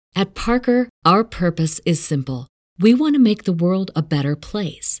At Parker, our purpose is simple. We want to make the world a better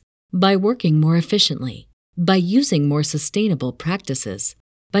place by working more efficiently, by using more sustainable practices,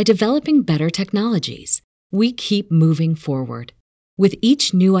 by developing better technologies. We keep moving forward. With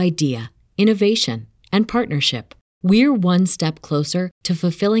each new idea, innovation, and partnership, we're one step closer to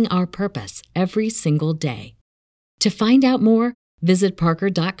fulfilling our purpose every single day. To find out more, visit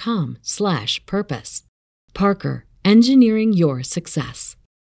parker.com/purpose. Parker, engineering your success.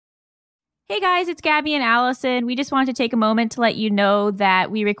 Hey guys, it's Gabby and Allison. We just wanted to take a moment to let you know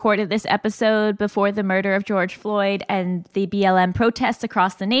that we recorded this episode before the murder of George Floyd and the BLM protests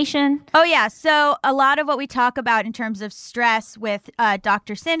across the nation. Oh yeah, so a lot of what we talk about in terms of stress with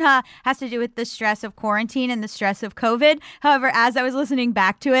Dr. Sinha has to do with the stress of quarantine and the stress of COVID. However, as I was listening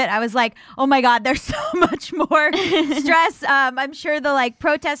back to it, I was like, oh my God, there's so much more stress. I'm sure the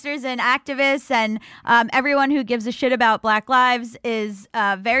protesters and activists and everyone who gives a shit about Black lives is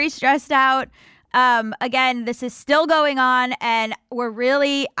very stressed out. Again, this is still going on, and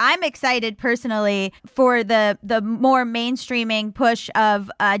I'm excited personally for the more mainstreaming push of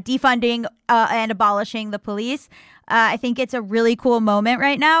defunding and abolishing the police. I think it's a really cool moment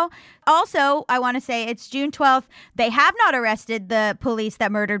right now. Also, I want to say it's June 12th. They have not arrested the police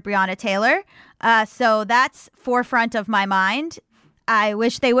that murdered Breonna Taylor. So that's forefront of my mind. I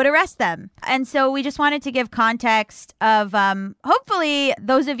wish they would arrest them. And so we just wanted to give context of hopefully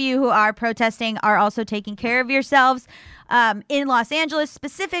those of you who are protesting are also taking care of yourselves. In Los Angeles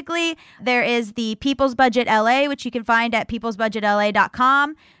specifically, there is the People's Budget LA, which you can find at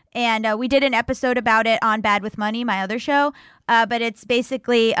peoplesbudgetla.com. And we did an episode about it on Bad with Money, my other show. But it's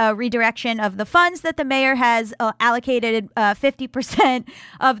basically a redirection of the funds that the mayor has allocated 50%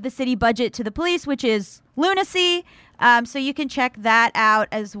 of the city budget to the police, which is lunacy. So you can check that out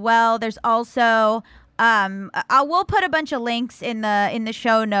as well. There's also we'll put a bunch of links in the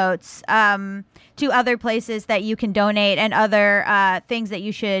show notes to other places that you can donate and other things that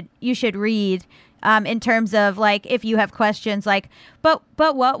you should read. In terms of if you have questions but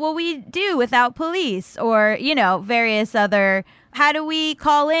what will we do without police, or various other, how do we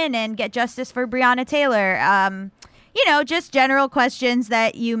call in and get justice for Breonna Taylor, just general questions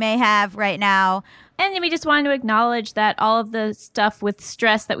that you may have right now. And we just wanted to acknowledge that all of the stuff with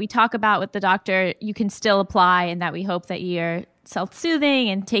stress that we talk about with the doctor, you can still apply, and that we hope that you're self-soothing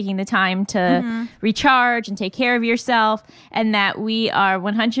and taking the time to recharge and take care of yourself, and that we are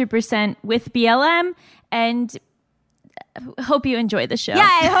 100% with BLM, and hope you enjoy the show. Yeah,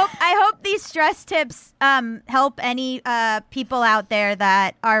 I hope these stress tips help any people out there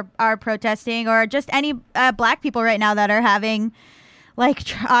that are protesting, or just any Black people right now that are having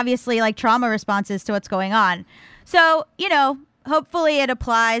obviously trauma responses to what's going on. So, hopefully it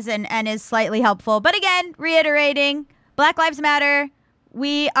applies and is slightly helpful. But again, reiterating, Black Lives Matter.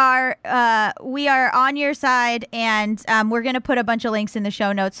 We are on your side, and we're going to put a bunch of links in the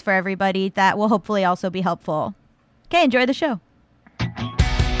show notes for everybody that will hopefully also be helpful. Okay, enjoy the show.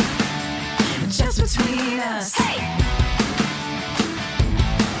 Just between us. Hey.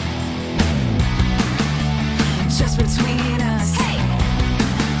 Just between us. Hey.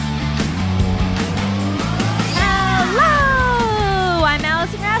 Hello, I'm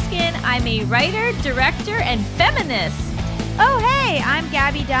Allison Raskin. I'm a writer, director, and feminist. Oh, hey, I'm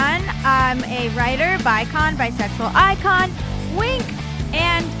Gabby Dunn. I'm a writer, bicon, bisexual icon, wink,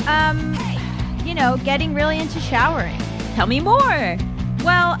 and, getting really into showering. Tell me more.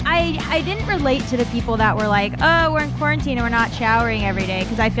 Well, I didn't relate to the people that were like, oh, we're in quarantine and we're not showering every day,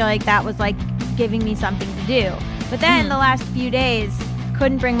 because I feel like that was giving me something to do. But then the last few days,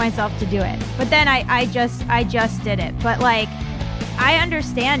 couldn't bring myself to do it. But then I just did it. But I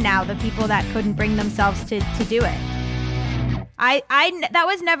understand now the people that couldn't bring themselves to do it. That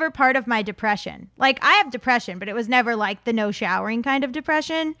was never part of my depression. I have depression, but it was never the no showering kind of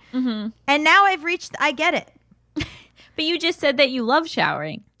depression. Mm-hmm. And now I get it. But you just said that you love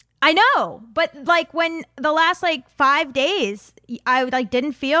showering. I know, but when the last 5 days, I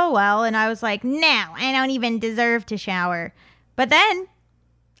didn't feel well, and I was like, no, I don't even deserve to shower. But then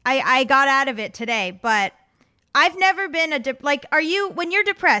I got out of it today. But I've never been when you're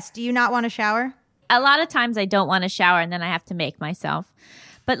depressed, do you not want to shower? A lot of times I don't want to shower, and then I have to make myself.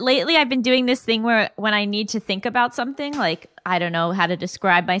 But lately I've been doing this thing where when I need to think about something, I don't know how to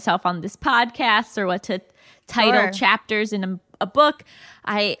describe myself on this podcast or what to title chapters in a book,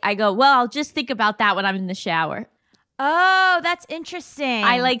 I go, well, I'll just think about that when I'm in the shower. Oh, that's interesting.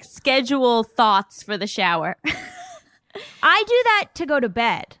 I schedule thoughts for the shower. I do that to go to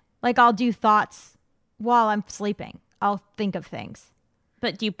bed. I'll do thoughts while I'm sleeping. I'll think of things.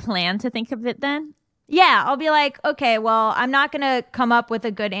 But do you plan to think of it then? Yeah, I'll be like, okay, well, I'm not going to come up with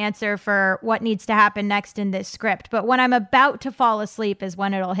a good answer for what needs to happen next in this script. But when I'm about to fall asleep is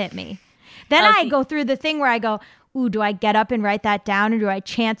when it'll hit me. Then I go through the thing where I go, ooh, do I get up and write that down or do I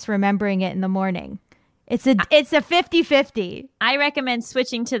chance remembering it in the morning? It's a 50-50. I recommend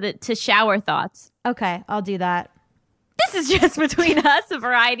switching to shower thoughts. Okay, I'll do that. This is Just Between Us, a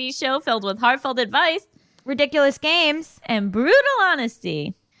variety show filled with heartfelt advice, ridiculous games, and brutal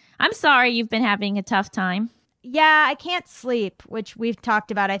honesty. I'm sorry you've been having a tough time. Yeah, I can't sleep, which we've talked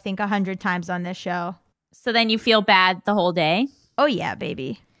about, I think, 100 times on this show. So then you feel bad the whole day? Oh, yeah,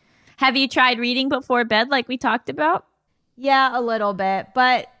 baby. Have you tried reading before bed like we talked about? Yeah, a little bit.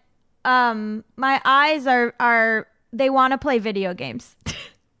 But my eyes are they want to play video games.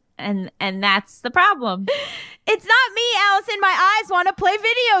 and that's the problem. It's not me, Allison. My eyes want to play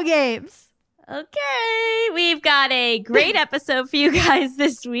video games. Okay, we've got a great episode for you guys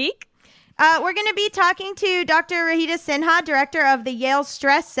this week. We're going to be talking to Dr. Rajita Sinha, director of the Yale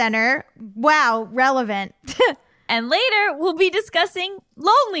Stress Center. Wow, relevant. And later, we'll be discussing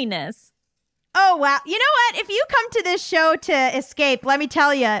loneliness. Oh, wow. You know what? If you come to this show to escape, let me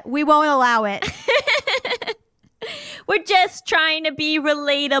tell you, we won't allow it. We're just trying to be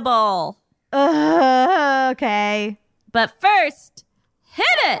relatable. Okay. But first, hit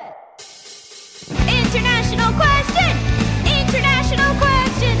it! International question! International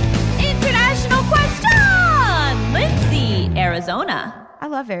question! International question! Lindsay, Arizona. I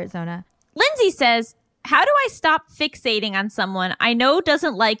love Arizona. Lindsay says, how do I stop fixating on someone I know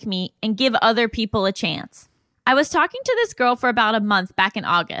doesn't like me and give other people a chance? I was talking to this girl for about a month back in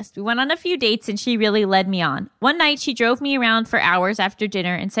August. We went on a few dates and she really led me on. One night, she drove me around for hours after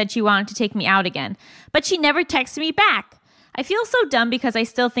dinner and said she wanted to take me out again, but she never texted me back. I feel so dumb because I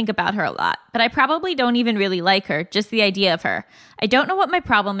still think about her a lot, but I probably don't even really like her, just the idea of her. I don't know what my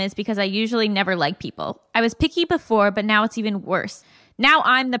problem is because I usually never like people. I was picky before, but now it's even worse. Now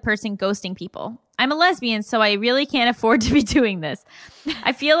I'm the person ghosting people. I'm a lesbian, so I really can't afford to be doing this.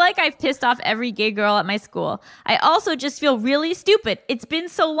 I feel like I've pissed off every gay girl at my school. I also just feel really stupid. It's been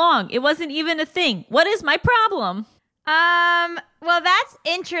so long. It wasn't even a thing. What is my problem? Well, that's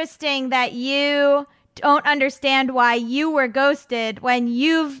interesting that you don't understand why you were ghosted when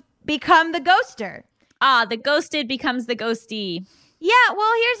you've become the ghoster. Ah, the ghosted becomes the ghosty. Yeah,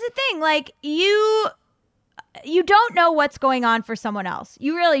 well, here's the thing. Like, you don't know what's going on for someone else.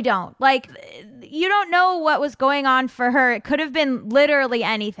 You really don't. Like, you don't know what was going on for her. It could have been literally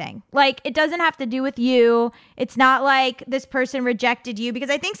anything. Like, it doesn't have to do with you. It's not like this person rejected you, because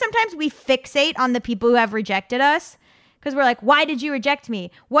I think sometimes we fixate on the people who have rejected us. Because we're like, why did you reject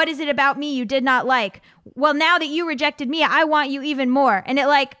me? What is it about me you did not like? Well, now that you rejected me, I want you even more. And it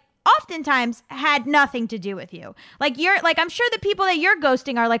like oftentimes had nothing to do with you. Like I'm sure the people that you're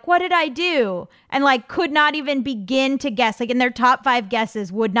ghosting are like, what did I do? And like could not even begin to guess. Like in their top 5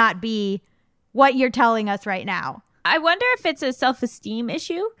 guesses would not be what you're telling us right now. I wonder if it's a self-esteem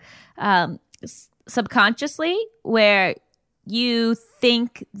issue subconsciously, where you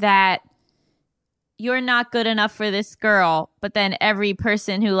think that you're not good enough for this girl, but then every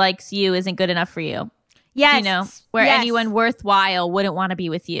person who likes you isn't good enough for you. Yes. You know, where yes. anyone worthwhile wouldn't want to be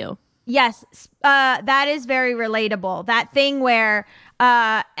with you. Yes. That is very relatable. That thing where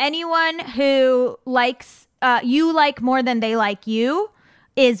anyone who likes you like more than they like you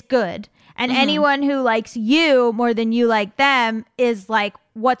is good. And anyone who likes you more than you like them is like,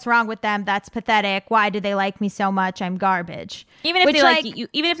 what's wrong with them? That's pathetic. Why do they like me so much? I'm garbage. Even if they like you,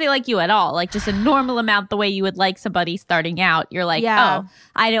 even if they like you at all, like just a normal amount, the way you would like somebody starting out, you're like, oh,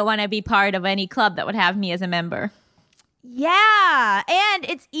 I don't want to be part of any club that would have me as a member. Yeah. And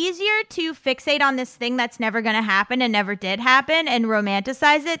it's easier to fixate on this thing that's never going to happen and never did happen and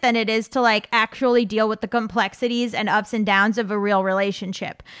romanticize it than it is to like actually deal with the complexities and ups and downs of a real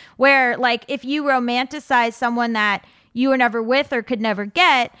relationship. Where like if you romanticize someone that you were never with or could never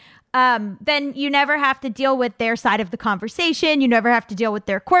get, then you never have to deal with their side of the conversation. You never have to deal with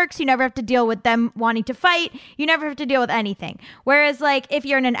their quirks. You never have to deal with them wanting to fight. You never have to deal with anything. Whereas like if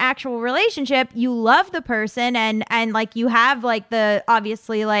you're in an actual relationship, you love the person and like you have like the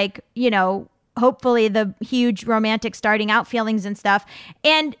obviously like, you know, hopefully the huge romantic starting out feelings and stuff.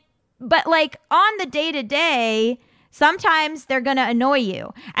 But like on the day to day, sometimes they're going to annoy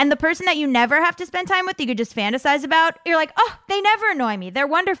you. And the person that you never have to spend time with, you could just fantasize about, you're like, oh, they never annoy me. They're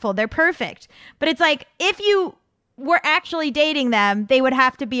wonderful. They're perfect. But it's like, if you were actually dating them, they would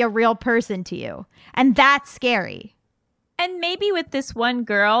have to be a real person to you. And that's scary. And maybe with this one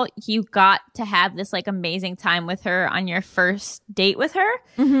girl, you got to have this like amazing time with her on your first date with her.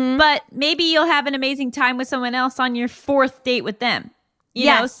 Mm-hmm. But maybe you'll have an amazing time with someone else on your 4th date with them. You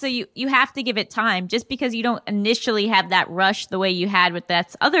know, so you have to give it time. Just because you don't initially have that rush the way you had with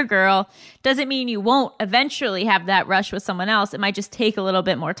that other girl doesn't mean you won't eventually have that rush with someone else. It might just take a little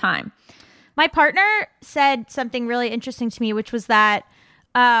bit more time. My partner said something really interesting to me, which was that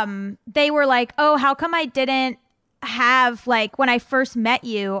they were like, oh, how come I didn't have, like, when I first met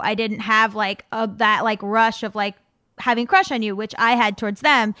you, I didn't have like that like rush of like having a crush on you, which I had towards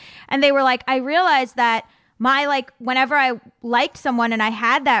them. And they were like, I realized that my, like, whenever I liked someone and I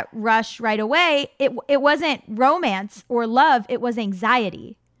had that rush right away, it wasn't romance or love, it was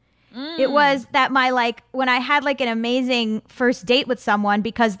anxiety. It was that my, like, when I had like an amazing first date with someone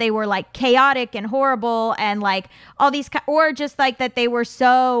because they were like chaotic and horrible and like all these, or just like that they were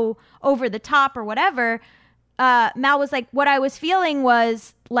so over the top or whatever, Mal was like, what I was feeling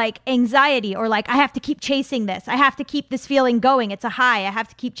was like anxiety, or like, I have to keep chasing this. I have to keep this feeling going. It's a high. I have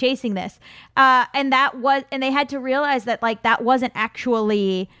to keep chasing this. And they had to realize that like that wasn't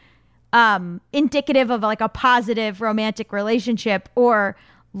actually indicative of like a positive romantic relationship or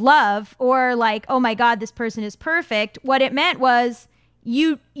love, or like, oh my God, this person is perfect. What it meant was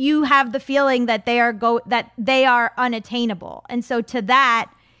you have the feeling that they are unattainable. And so to that,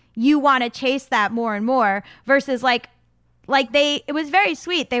 you want to chase that more and more, versus it was very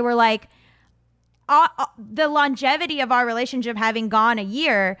sweet. They were like, the longevity of our relationship having gone a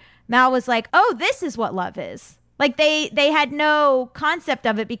year, Mal was like, oh, this is what love is. Like they had no concept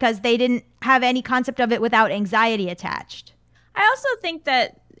of it because they didn't have any concept of it without anxiety attached. I also think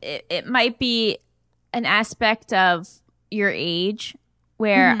that it might be an aspect of your age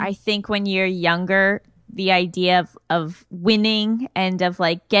where I think when you're younger, the idea of winning and of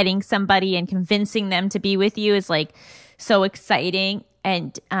like getting somebody and convincing them to be with you is like so exciting.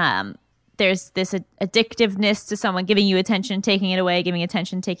 And there's this addictiveness to someone giving you attention, taking it away, giving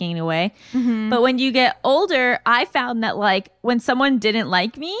attention, taking it away. But when you get older, I found that like when someone didn't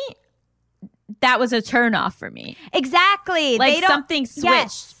like me, that was a turnoff for me. Exactly. Like something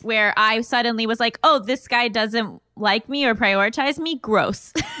switched where I suddenly was like, oh, this guy doesn't like me or prioritize me.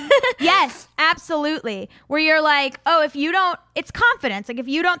 Gross. Yes, absolutely. Where you're like, oh, it's confidence. Like if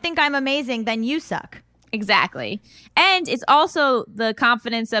you don't think I'm amazing, then you suck. Exactly. And it's also the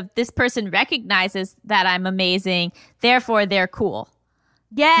confidence of this person recognizes that I'm amazing, therefore they're cool.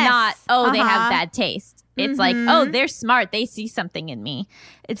 Yes. Not, they have bad taste. It's like, oh, they're smart. They see something in me.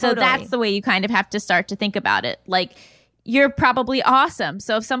 And so that's the way you kind of have to start to think about it. Like, you're probably awesome.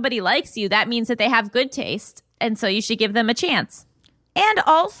 So if somebody likes you, that means that they have good taste. And so you should give them a chance. And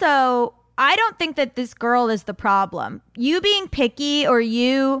also, I don't think that this girl is the problem. You being picky or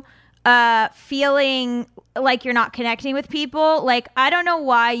you feeling like you're not connecting with people, like, I don't know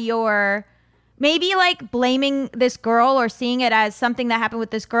why you're maybe like blaming this girl or seeing it as something that happened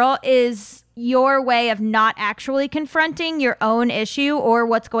with this girl is your way of not actually confronting your own issue or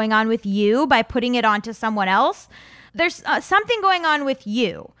what's going on with you by putting it onto someone else. There's something going on with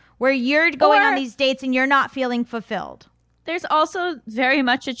you where you're going on these dates and you're not feeling fulfilled. There's also very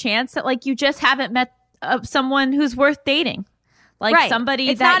much a chance that like you just haven't met someone who's worth dating. Like somebody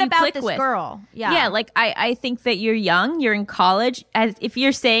it's that not you about click this with. Girl. Yeah, like I think that you're young, you're in college. As if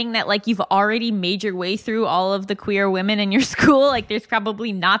you're saying that like you've already made your way through all of the queer women in your school, like there's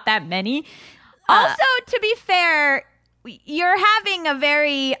probably not that many. Also, to be fair, you're having a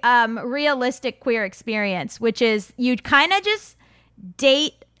very realistic queer experience, which is you'd kind of just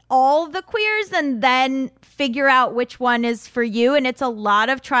date all the queers and then figure out which one is for you. And it's a lot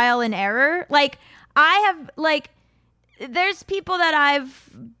of trial and error. Like there's people that I've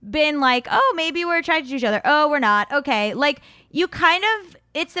been like, oh, maybe we're attracted to each other. Oh, we're not. Okay. Like you kind of,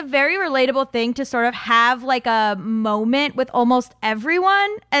 it's a very relatable thing to sort of have like a moment with almost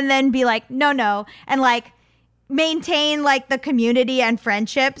everyone and then be like, no. And like maintain like the community and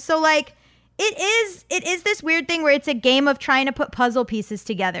friendship. So like it is this weird thing where it's a game of trying to put puzzle pieces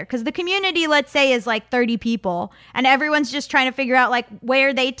together. Because the community, let's say, is like 30 people and everyone's just trying to figure out like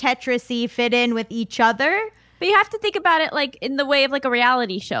where they Tetris-y fit in with each other. But you have to think about it like in the way of like a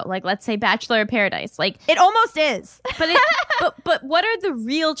reality show, like let's say Bachelor in Paradise. Like it almost is. But what are the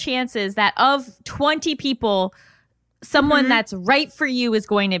real chances that of 20 people, someone that's right for you is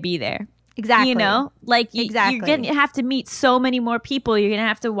going to be there? Exactly. You know, like you're going to have to meet so many more people. You're going to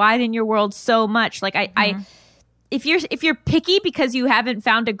have to widen your world so much. Like if you're picky because you haven't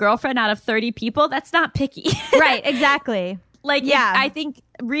found a girlfriend out of 30 people, that's not picky. Right. Exactly. Like, I think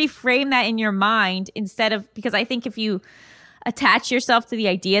reframe that in your mind instead of, because I think if you attach yourself to the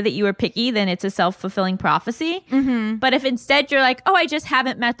idea that you are picky, then it's a self-fulfilling prophecy. But if instead you're like, oh, I just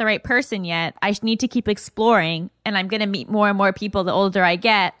haven't met the right person yet, I need to keep exploring and I'm going to meet more and more people the older I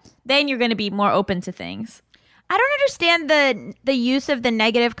get, then you're going to be more open to things. I don't understand the use of the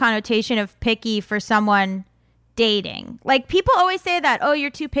negative connotation of picky for someone dating. Like, people always say that, oh, you're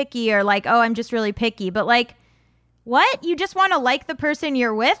too picky, or like, oh, I'm just really picky. But like, what? You just want to like the person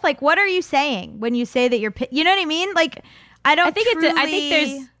you're with? Like, what are you saying when you say that you're you know what I mean? Like, I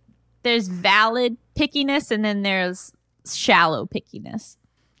think there's valid pickiness, and then there's shallow pickiness.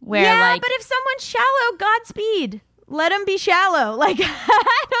 Where but if someone's shallow, Godspeed. Let them be shallow. Like,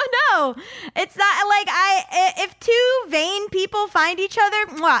 I don't know. It's not like if two vain people find each other,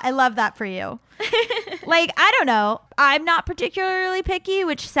 mwah, I love that for you. Like, I don't know. I'm not particularly picky,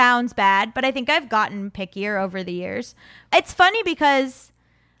 which sounds bad, but I think I've gotten pickier over the years. It's funny because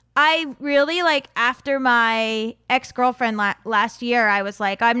I really, like, after my ex-girlfriend last year, I was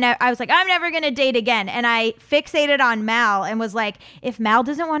like, I'm never going to date again. And I fixated on Mal and was like, if Mal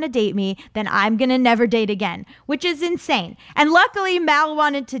doesn't want to date me, then I'm going to never date again, which is insane. And luckily Mal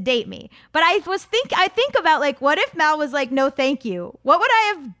wanted to date me. But I think about, like, what if Mal was like, no, thank you? What would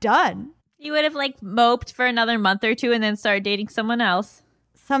I have done? You would have, like, moped for another month or two and then started dating someone else.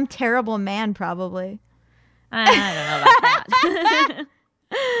 Some terrible man, probably. I don't know about that.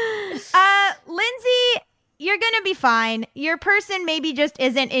 Lindsay, you're going to be fine. Your person maybe just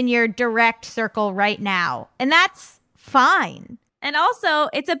isn't in your direct circle right now. And that's fine. And also,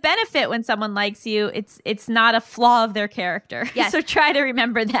 it's a benefit when someone likes you. It's not a flaw of their character. Yes. So try to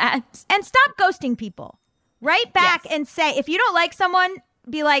remember that. And stop ghosting people. Write back and say, if you don't like someone,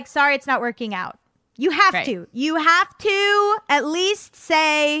 be like, sorry, it's not working out. You have to. You have to at least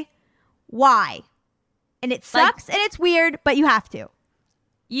say why. And it sucks and it's weird, but you have to.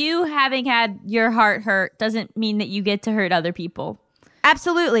 You having had your heart hurt doesn't mean that you get to hurt other people.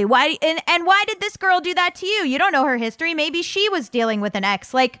 Absolutely. Why? And why did this girl do that to you? You don't know her history. Maybe she was dealing with an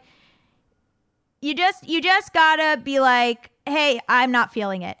ex. Like, you just gotta be like, hey, I'm not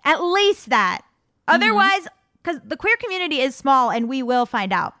feeling it. At least that. Otherwise, because the queer community is small and we will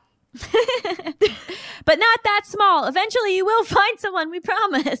find out. But not that small. Eventually you will find someone, we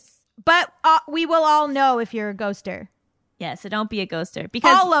promise. But we will all know if you're a ghoster. Yeah, so don't be a ghoster.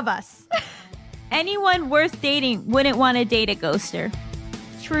 Because all of us. Anyone worth dating wouldn't want to date a ghoster.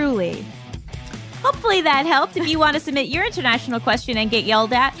 Truly. Hopefully that helped. If you want to submit your international question and get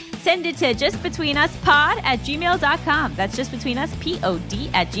yelled at, send it to justbetweenuspod@gmail.com. That's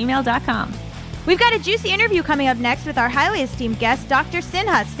justbetweenuspod@gmail.com. We've got a juicy interview coming up next with our highly esteemed guest, Dr.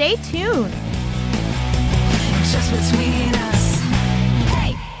 Sinha. Stay tuned. Just between us.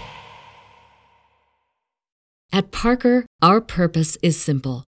 Hey. At Parker, our purpose is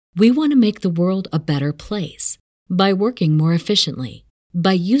simple. We want to make the world a better place by working more efficiently,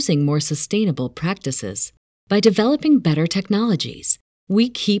 by using more sustainable practices, by developing better technologies. We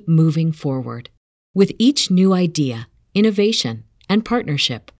keep moving forward. With each new idea, innovation, and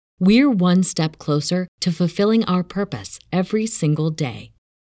partnership, we're one step closer to fulfilling our purpose every single day.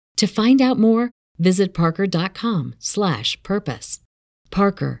 To find out more, visit parker.com/purpose.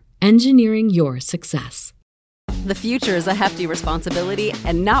 Parker, engineering your success. The future is a hefty responsibility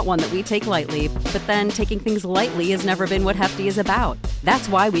and not one that we take lightly, but then taking things lightly has never been what Hefty is about. That's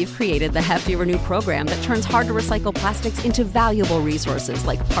why we've created the Hefty Renew program that turns hard-to-recycle plastics into valuable resources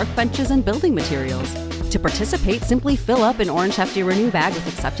like park benches and building materials. To participate, simply fill up an orange Hefty Renew bag with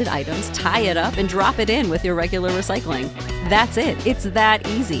accepted items, tie it up, and drop it in with your regular recycling. That's it. It's that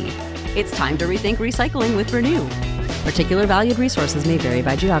easy. It's time to rethink recycling with Renew. Particular valued resources may vary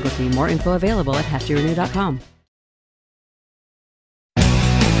by geography. More info available at heftyrenew.com.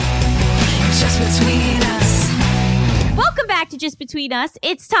 Just between us. Welcome back to Just Between Us.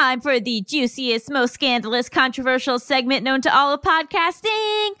 It's time for the juiciest, most scandalous, controversial segment known to all of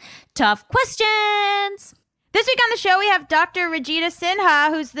podcasting. Tough questions. This week on the show, we have Dr. Rajita Sinha,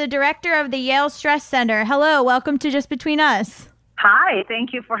 who's the director of the Yale Stress Center. Hello, welcome to Just Between Us. Hi,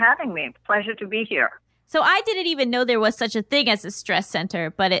 thank you for having me. Pleasure to be here. So I didn't even know there was such a thing as a stress center,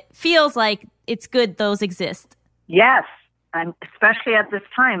 but it feels like it's good those exist. Yes, and especially at this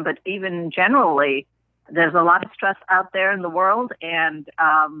time, but even generally, there's a lot of stress out there in the world, and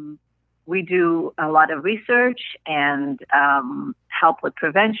we do a lot of research and help with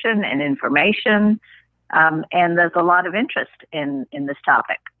prevention and information, and there's a lot of interest in this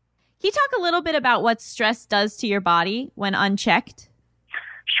topic. Can you talk a little bit about what stress does to your body when unchecked?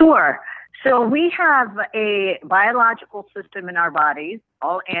 Sure. So we have a biological system in our bodies,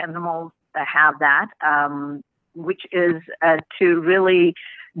 all animals have that, which is to really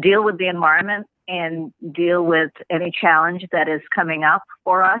deal with the environment and deal with any challenge that is coming up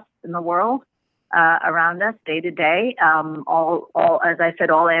for us in the world around us day to day. All, as I said,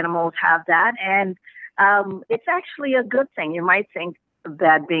 all animals have that, and it's actually a good thing. You might think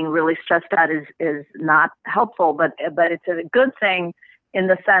that being really stressed out is not helpful, but it's a good thing in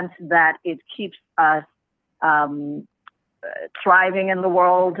the sense that it keeps us thriving in the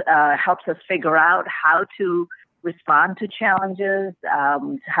world, helps us figure out how to respond to challenges,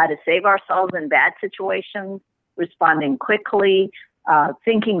 how to save ourselves in bad situations, responding quickly,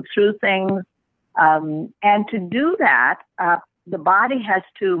 thinking through things. And to do that, the body has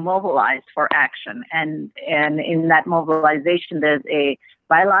to mobilize for action. And in that mobilization, there's a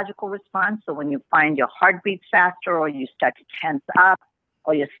biological response. So when you find your heart beats faster, or you start to tense up,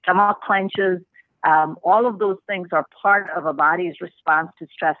 or your stomach clenches, all of those things are part of a body's response to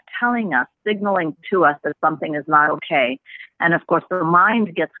stress, telling us, signaling to us that something is not okay. And of course, the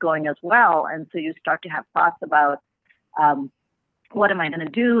mind gets going as well. And so you start to have thoughts about, what am I going to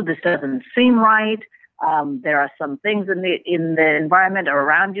do? This doesn't seem right. There are some things in the environment or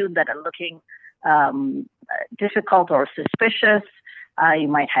around you that are looking difficult or suspicious. You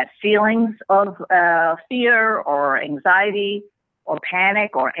might have feelings of fear or anxiety or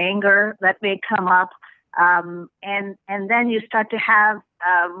panic or anger that may come up. And then you start to have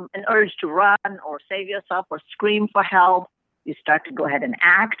an urge to run or save yourself or scream for help. You start to go ahead and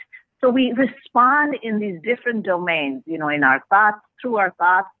act. So we respond in these different domains, in our thoughts, through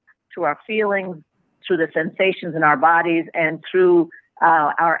our feelings, through the sensations in our bodies, and through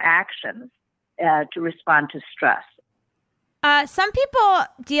our actions to respond to stress. Some people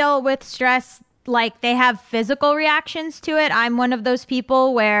deal with stress like they have physical reactions to it. I'm one of those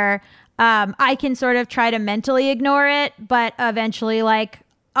people where I can sort of try to mentally ignore it, but eventually,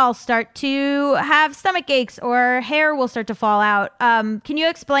 I'll start to have stomach aches or hair will start to fall out. Can you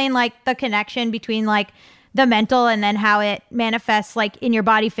explain the connection between the mental and then how it manifests in your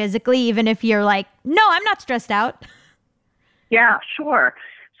body physically, even if you're no, I'm not stressed out? Yeah, sure.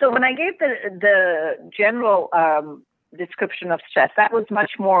 So when I gave the general description of stress, that was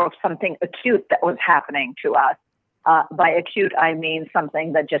much more of something acute that was happening to us. By acute, I mean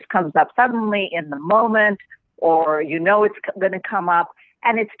something that just comes up suddenly in the moment, or it's going to come up,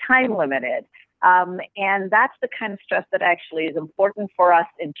 and it's time limited. And that's the kind of stress that actually is important for us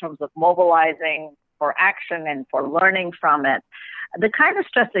in terms of mobilizing for action and for learning from it. The kind of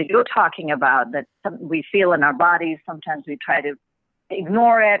stress that you're talking about that we feel in our bodies, sometimes we try to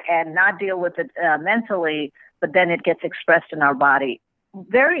ignore it and not deal with it mentally, but then it gets expressed in our body.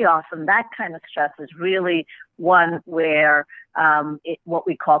 Very often, that kind of stress is really one where what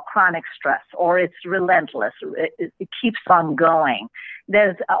we call chronic stress, or it's relentless. It keeps on going.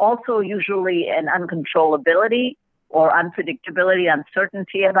 There's also usually an uncontrollability or unpredictability,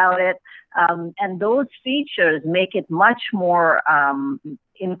 uncertainty about it. And those features make it much more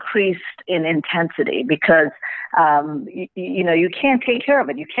increased in intensity because, you can't take care of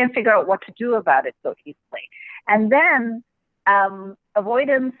it. You can't figure out what to do about it so easily. And then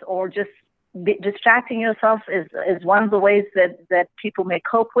avoidance or just distracting yourself is one of the ways that people may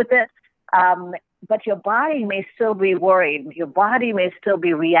cope with it. But your body may still be worried. Your body may still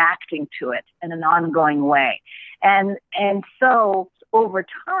be reacting to it in an ongoing way. And so over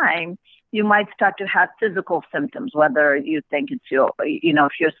time, you might start to have physical symptoms, whether you think it's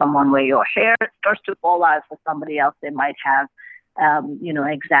if you're someone where your hair starts to fall out. For somebody else, they might have,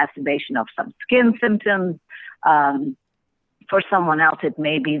 exacerbation of some skin symptoms. For someone else, it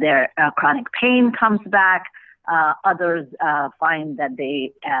may be their chronic pain comes back. Others find that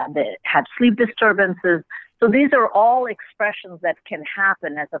they have sleep disturbances. So these are all expressions that can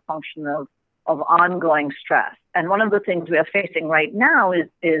happen as a function of ongoing stress. And one of the things we are facing right now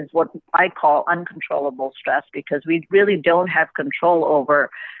is what I call uncontrollable stress, because we really don't have control over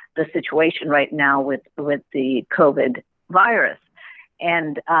the situation right now with the COVID virus.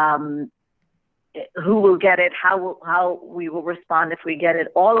 And who will get it, how we will respond if we get it.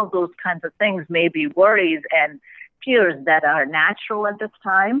 All of those kinds of things may be worries and fears that are natural at this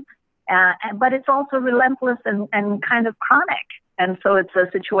time, but it's also relentless and kind of chronic. And so it's a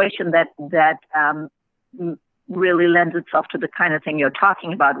situation that really lends itself to the kind of thing you're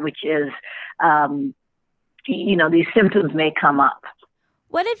talking about, which is, these symptoms may come up.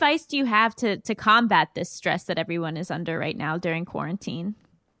 What advice do you have to combat this stress that everyone is under right now during quarantine?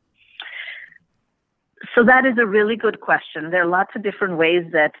 So that is a really good question. There are lots of different ways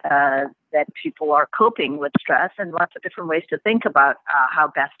that people are coping with stress, and lots of different ways to think about how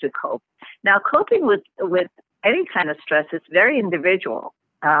best to cope. Now, coping with any kind of stress is very individual.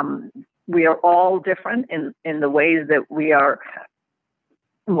 We are all different in the ways that we are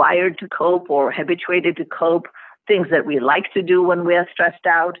wired to cope or habituated to cope, things that we like to do when we are stressed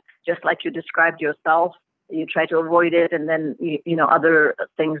out, just like you described yourself. You try to avoid it, and then other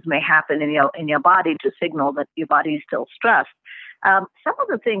things may happen in your body to signal that your body is still stressed. Some of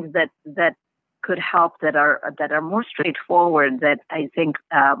the things that could help that are more straightforward that I think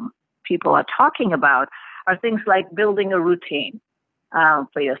people are talking about are things like building a routine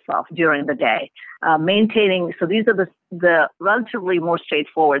for yourself during the day, maintaining. So these are the relatively more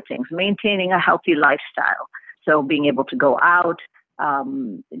straightforward things. Maintaining a healthy lifestyle, so being able to go out,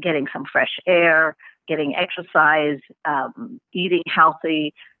 getting some fresh air, getting exercise, eating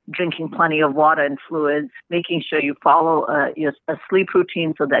healthy, drinking plenty of water and fluids, making sure you follow a sleep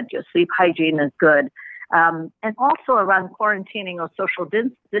routine so that your sleep hygiene is good. And also around quarantining or social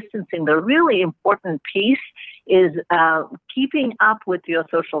distancing, the really important piece is keeping up with your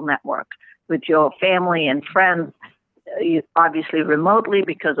social network, with your family and friends, obviously remotely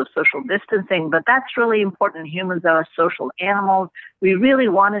because of social distancing, but that's really important. Humans are social animals. We really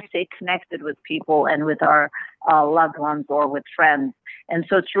want to stay connected with people and with our loved ones or with friends. And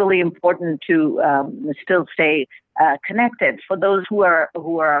so it's really important to still stay connected. For those who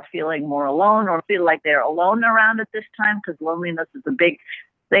are feeling more alone or feel like they're alone around at this time, because loneliness is a big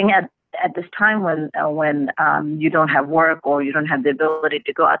thing at this time when you don't have work or you don't have the ability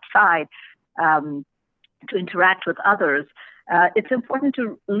to go outside to interact with others. It's important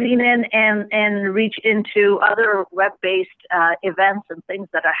to lean in and reach into other web-based events and things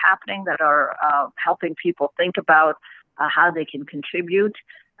that are happening that are helping people think about how they can contribute.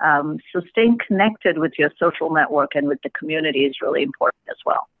 So staying connected with your social network and with the community is really important as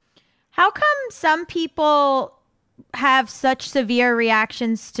well. How come some people have such severe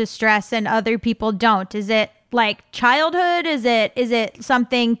reactions to stress and other people don't? Is it like childhood? Is it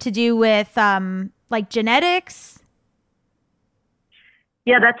something to do with like genetics?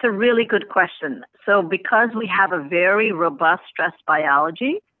 Yeah, that's a really good question. So because we have a very robust stress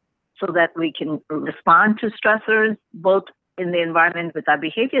biology, so that we can respond to stressors, both in the environment with our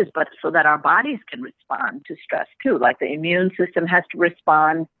behaviors, but so that our bodies can respond to stress too. Like the immune system has to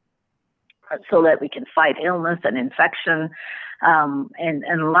respond so that we can fight illness and infection,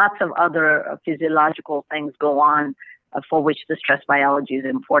 and lots of other physiological things go on for which the stress biology is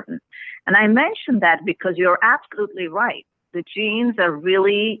important. And I mentioned that because you're absolutely right. The genes are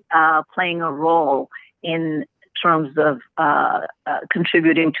really playing a role in terms of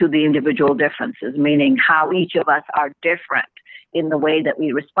contributing to the individual differences, meaning how each of us are different in the way that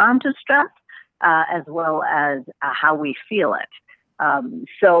we respond to stress, as well as how we feel it.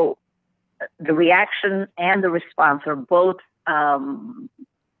 So the reaction and the response are both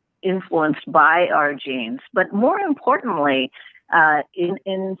influenced by our genes. But more importantly,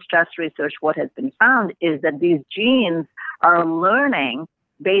 in stress research, what has been found is that these genes are learning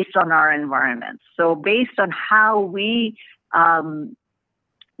based on our environment. So based on how we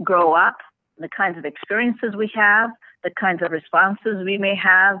grow up, the kinds of experiences we have, the kinds of responses we may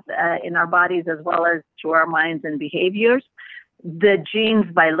have in our bodies as well as through our minds and behaviors, the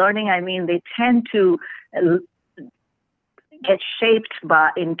genes, by learning, I mean, they tend to get shaped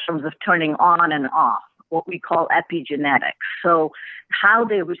in terms of turning on and off, what we call epigenetics. So how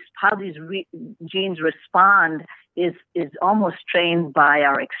these genes respond is almost trained by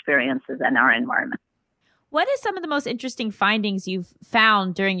our experiences and our environment. What is some of the most interesting findings you've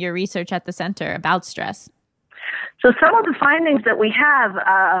found during your research at the center about stress? So some of the findings that we have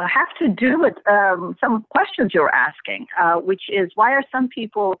to do with some questions you're asking, which is why are some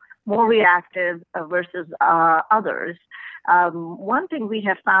people more reactive versus others? One thing we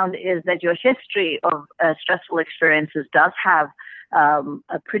have found is that your history of stressful experiences does have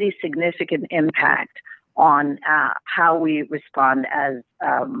a pretty significant impact on how we respond as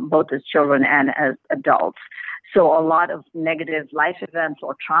both as children and as adults. So a lot of negative life events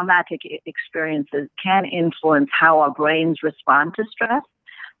or traumatic experiences can influence how our brains respond to stress.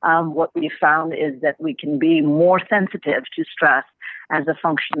 What we found is that we can be more sensitive to stress as a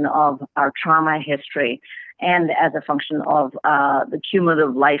function of our trauma history and as a function of the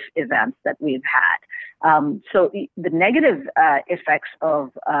cumulative life events that we've had. So the negative effects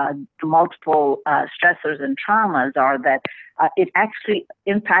of the multiple stressors and traumas are that it actually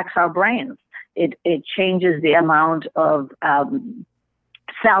impacts our brains. It changes the amount of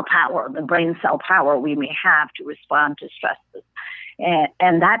cell power, the brain cell power we may have to respond to stresses.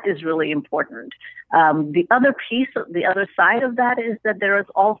 And that is really important. The other side of that is that there is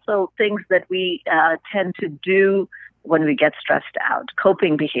also things that we tend to do when we get stressed out,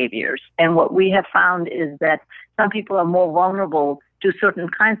 coping behaviors. And what we have found is that some people are more vulnerable to certain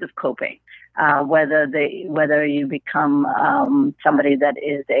kinds of coping, whether you become somebody that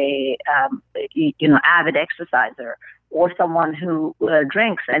is a avid exerciser, or someone who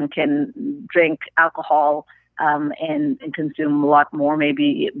drinks and can drink alcohol and consume a lot more,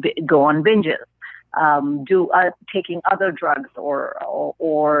 maybe go on binges. taking other drugs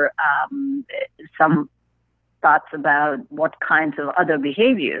or some thoughts about what kinds of other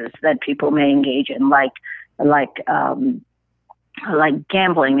behaviors that people may engage in, like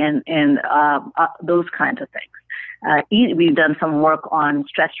gambling and those kinds of things. We've done some work on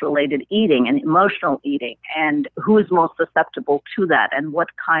stress-related eating and emotional eating, and who is most susceptible to that, and what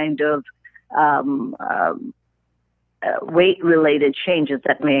kind of weight-related changes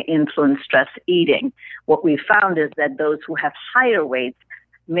that may influence stress eating. What we found is that those who have higher weights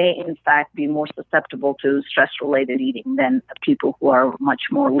may, in fact, be more susceptible to stress-related eating than people who are much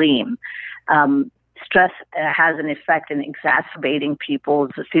more lean. Stress has an effect in exacerbating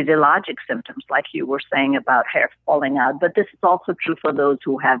people's physiologic symptoms, like you were saying about hair falling out. But this is also true for those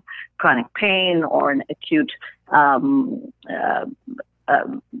who have chronic pain or an acute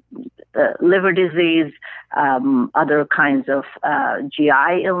liver disease. Other kinds of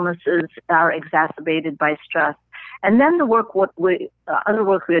GI illnesses are exacerbated by stress. And then the other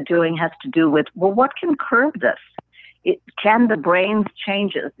work we are doing has to do with, well, what can curb this? Can the brain's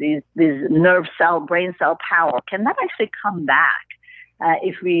changes, these brain cell power, can that actually come back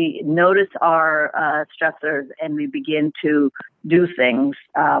if we notice our stressors and we begin to do things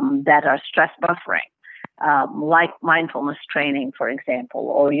that are stress buffering, like mindfulness training, for example,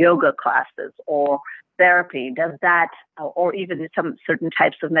 or yoga classes or therapy? Does that, or even some certain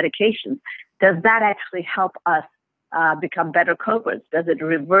types of medications, does that actually help us become better copers? Does it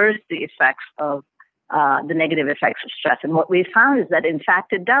reverse the effects of the negative effects of stress? And what we found is that, in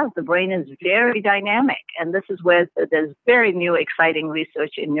fact, it does. The brain is very dynamic. And this is where there's very new, exciting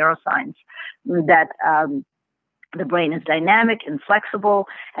research in neuroscience that the brain is dynamic and flexible.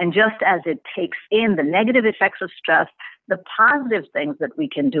 And just as it takes in the negative effects of stress, the positive things that we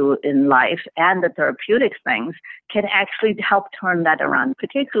can do in life and the therapeutic things can actually help turn that around,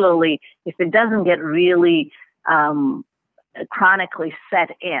 particularly if it doesn't get really chronically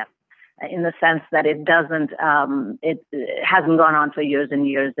set in the sense that it doesn't, it hasn't gone on for years and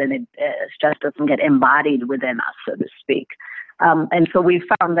years, and stress doesn't get embodied within us, so to speak. And so we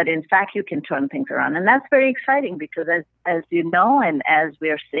found that, in fact, you can turn things around. And that's very exciting because, as you know, and as we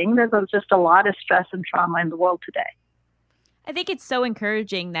are seeing, there's just a lot of stress and trauma in the world today. I think it's so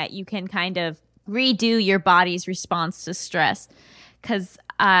encouraging that you can kind of redo your body's response to stress. Because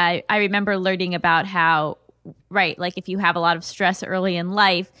I remember learning about how, right, like if you have a lot of stress early in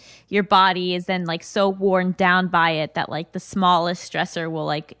life, your body is then like so worn down by it that like the smallest stressor will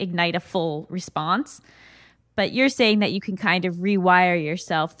like ignite a full response. But you're saying that you can kind of rewire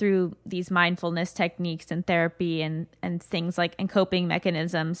yourself through these mindfulness techniques and therapy and things like and coping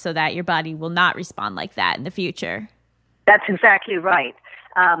mechanisms so that your body will not respond like that in the future. That's exactly right.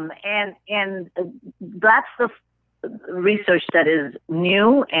 And that's the research that is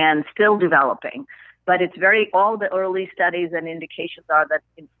new and still developing. But it's all the early studies and indications are that,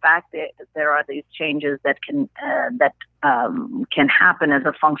 in fact, there are these changes that can happen as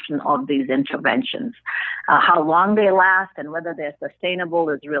a function of these interventions. How long they last and whether they're sustainable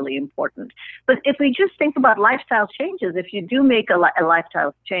is really important. But if we just think about lifestyle changes, if you do make a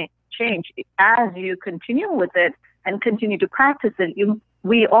lifestyle change, as you continue with it and continue to practice it,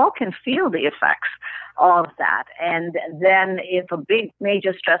 we all can feel the effects of that. And then if a big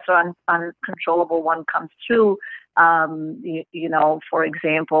major stressor, uncontrollable one comes through, for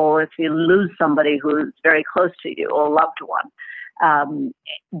example, if you lose somebody who's very close to you or a loved one,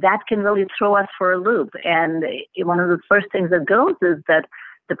 that can really throw us for a loop. And one of the first things that goes is that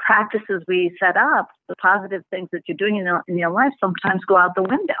the practices we set up, the positive things that you're doing in your life sometimes go out the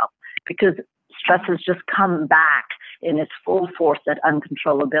window because stress has just come back in its full force, that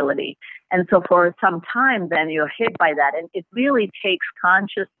uncontrollability. And so for some time, then you're hit by that. And it really takes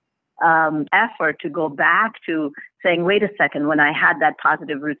conscious effort to go back to saying, wait a second, when I had that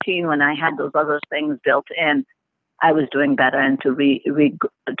positive routine, when I had those other things built in, I was doing better, and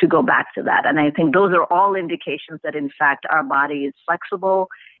to go back to that. And I think those are all indications that, in fact, our body is flexible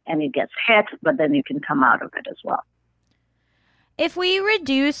and it gets hit, but then you can come out of it as well. If we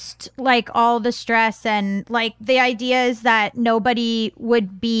reduced like all the stress and like the idea is that nobody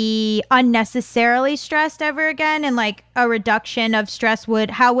would be unnecessarily stressed ever again, and like a reduction of stress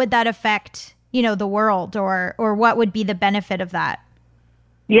how would that affect, the world, or what would be the benefit of that?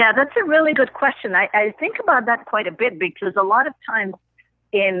 Yeah, that's a really good question. I think about that quite a bit because a lot of times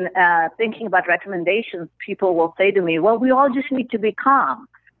in thinking about recommendations, people will say to me, well, we all just need to be calm.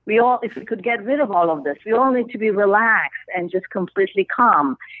 If we could get rid of all of this, we all need to be relaxed and just completely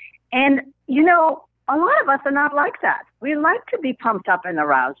calm. And, a lot of us are not like that. We like to be pumped up and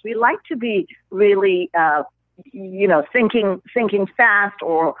aroused. We like to be really, thinking fast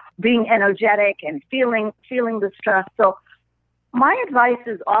or being energetic and feeling the stress. So my advice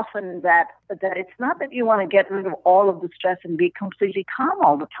is often that it's not that you want to get rid of all of the stress and be completely calm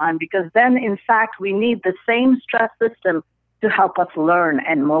all the time, because then, in fact, we need the same stress system to help us learn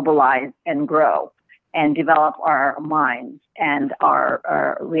and mobilize and grow and develop our minds and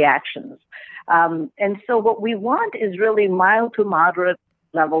our reactions. And so what we want is really mild to moderate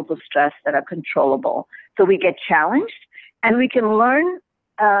levels of stress that are controllable. So we get challenged and we can learn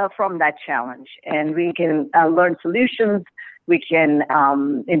from that challenge, and we can learn solutions. We can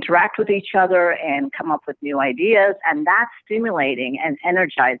interact with each other and come up with new ideas, and that's stimulating and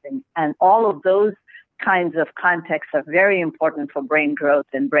energizing. And all of those kinds of contexts are very important for brain growth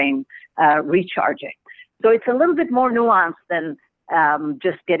and brain recharging. So it's a little bit more nuanced than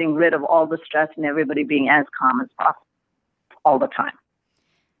just getting rid of all the stress and everybody being as calm as possible all the time.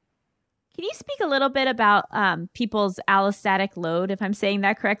 Can you speak a little bit about people's allostatic load, if I'm saying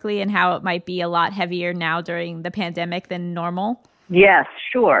that correctly, and how it might be a lot heavier now during the pandemic than normal? Yes,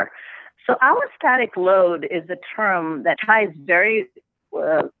 sure. So allostatic load is a term that ties very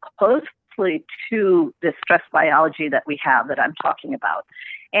closely to the stress biology that we have that I'm talking about.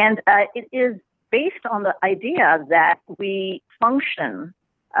 And it is based on the idea that we function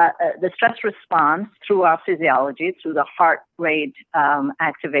the stress response through our physiology, through the heart rate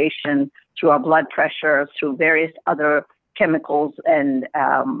activation, through our blood pressure, through various other chemicals and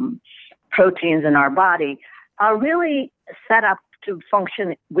proteins in our body, are really set up to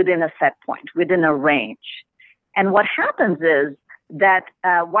function within a set point, within a range. And what happens is that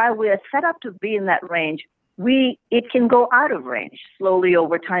while we are set up to be in that range, it can go out of range slowly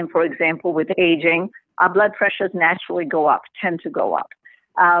over time. For example, with aging, our blood pressures naturally tend to go up.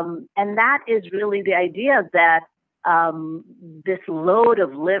 And that is really the idea that this load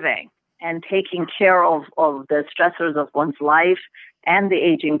of living and taking care of the stressors of one's life and the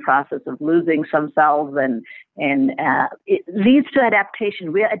aging process of losing some cells and it leads to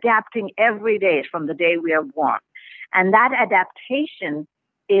adaptation. We are adapting every day from the day we are born. And that adaptation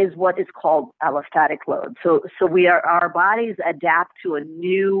is what is called allostatic load. So our bodies adapt to a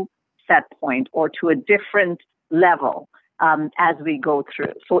new set point or to a different level as we go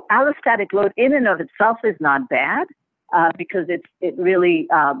through. So allostatic load in and of itself is not bad because it really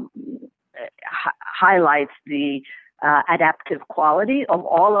highlights the adaptive quality of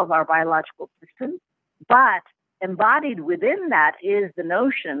all of our biological systems. But embodied within that is the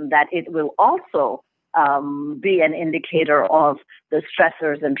notion that it will also be an indicator of the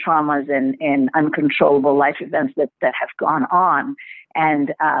stressors and traumas and uncontrollable life events that have gone on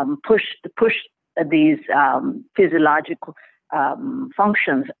and push these physiological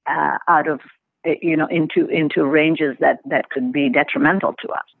functions out of into ranges that could be detrimental to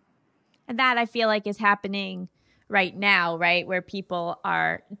us. And that I feel like is happening right now, right? Where people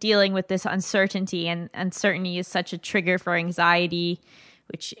are dealing with this uncertainty, and uncertainty is such a trigger for anxiety,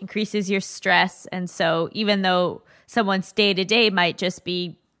 which increases your stress. And so even though someone's day to day might just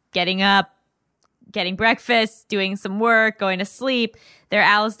be getting up, getting breakfast, doing some work, going to sleep, their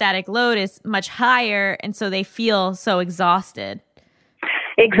allostatic load is much higher. And so they feel so exhausted.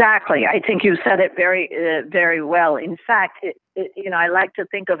 Exactly. I think you said it very, very well. In fact, I like to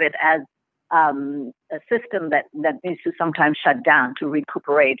think of it as a system that needs to sometimes shut down to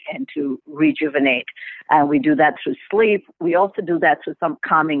recuperate and to rejuvenate. We do that through sleep. We also do that through some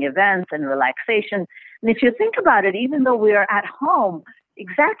calming events and relaxation. And if you think about it, even though we are at home,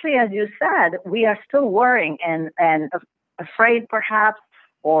 exactly as you said, we are still worrying and afraid perhaps,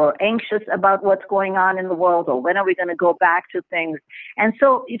 or anxious about what's going on in the world, or when are we going to go back to things. And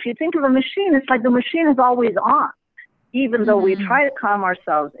so if you think of a machine, it's like the machine is always on. Even though we try to calm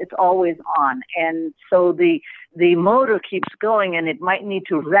ourselves, it's always on. And so the motor keeps going, and it might need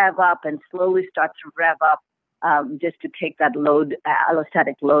to rev up and slowly start to rev up just to take that load,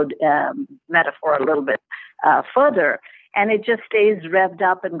 allostatic load metaphor a little bit further. And it just stays revved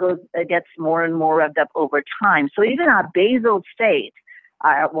up and gets more and more revved up over time. So even our basal state,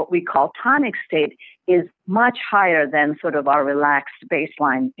 what we call tonic state, is much higher than sort of our relaxed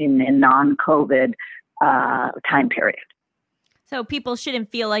baseline in a non-COVID time period. So people shouldn't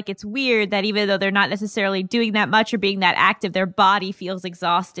feel like it's weird that even though they're not necessarily doing that much or being that active, their body feels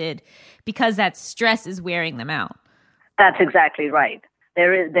exhausted because that stress is wearing them out. That's exactly right.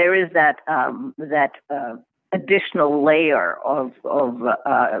 There is that additional layer of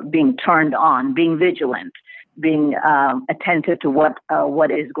being turned on, being vigilant, being attentive to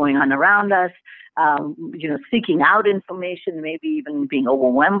what is going on around us, seeking out information, maybe even being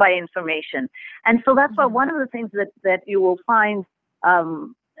overwhelmed by information. And so that's why one of the things that you will find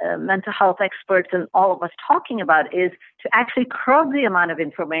mental health experts and all of us talking about is to actually curb the amount of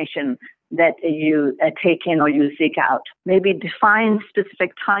information that you take in or you seek out. Maybe define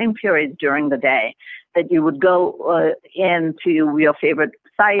specific time periods during the day that you would go into your favorite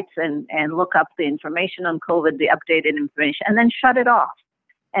sites and look up the information on COVID, the updated information, and then shut it off.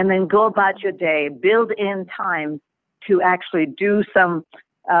 And then go about your day, build in time to actually do some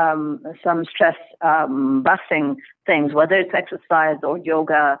stress busting things, whether it's exercise or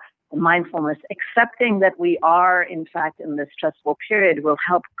yoga, mindfulness. Accepting that we are, in fact, in this stressful period will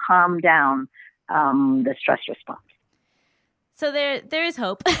help calm down the stress response. So there is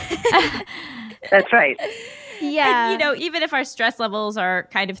hope. That's right. Yeah. And, even if our stress levels are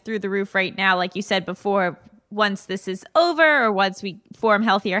kind of through the roof right now, like you said before, once this is over or once we form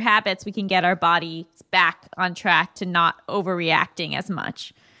healthier habits, we can get our bodies back on track to not overreacting as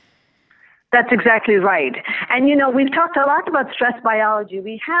much. That's exactly right. And, we've talked a lot about stress biology.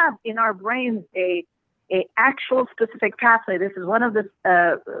 We have in our brains a actual specific pathway. This is one of the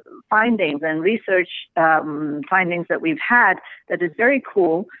findings and research findings that we've had that is very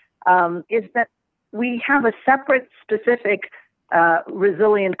cool, is that we have a separate specific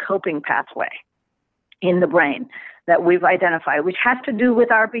resilient coping pathway in the brain that we've identified, which has to do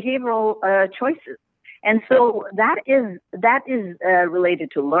with our behavioral choices. And so that is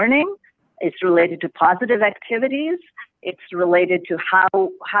related to learning. It's related to positive activities. It's related to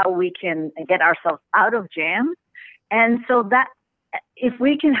how we can get ourselves out of jams. And so that if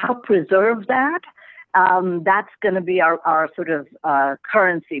we can help preserve that, that's going to be our sort of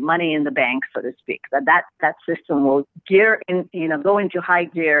currency, money in the bank, so to speak. That system will go into high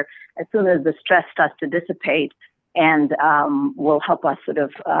gear as soon as the stress starts to dissipate, and will help us sort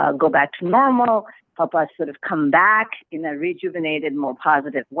of go back to normal, help us sort of come back in a rejuvenated, more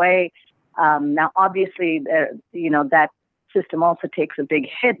positive way. Now, obviously, that system also takes a big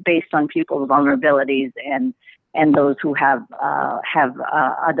hit based on people's vulnerabilities and those who have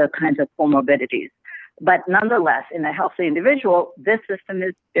other kinds of comorbidities. But nonetheless, in a healthy individual, this system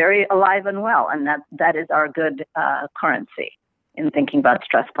is very alive and well, and that is our good currency in thinking about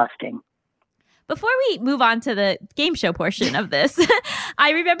stress busting. Before we move on to the game show portion of this,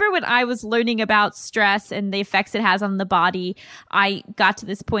 I remember when I was learning about stress and the effects it has on the body, I got to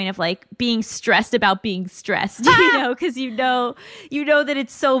this point of like being stressed about being stressed, because you know that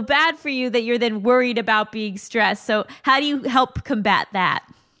it's so bad for you that you're then worried about being stressed. So how do you help combat that?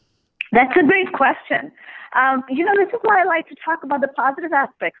 That's a great question. This is why I like to talk about the positive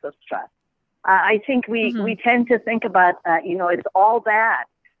aspects of stress. I think we tend to think about, it's all bad,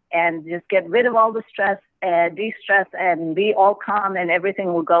 and just get rid of all the stress, de-stress, and be all calm, and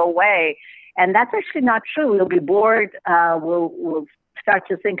everything will go away. And that's actually not true. We'll be bored. We'll start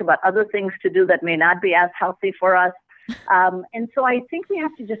to think about other things to do that may not be as healthy for us. And so I think we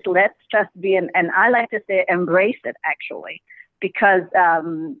have to just let stress be, and I like to say embrace it, actually, because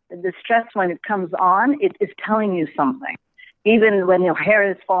the stress, when it comes on, it is telling you something. Even when your hair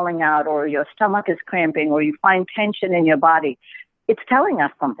is falling out or your stomach is cramping or you find tension in your body, it's telling us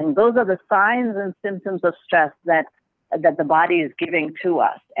something. Those are the signs and symptoms of stress that the body is giving to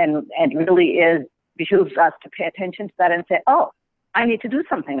us, and really behooves us to pay attention to that and say, oh, I need to do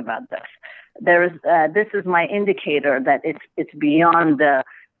something about this. This is my indicator that it's beyond the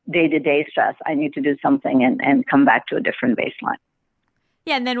day-to-day stress. I need to do something and come back to a different baseline.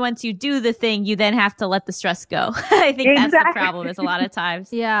 Yeah, and then once you do the thing, you then have to let the stress go. I think that's the problem is a lot of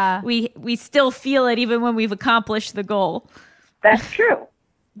times. Yeah. We still feel it even when we've accomplished the goal. That's true.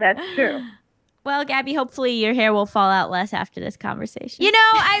 That's true. Well, Gabby, hopefully your hair will fall out less after this conversation.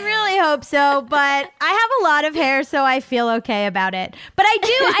 I really hope so, but I have a lot of hair, so I feel okay about it. But I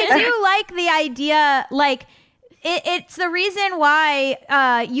do like the idea, like, it's the reason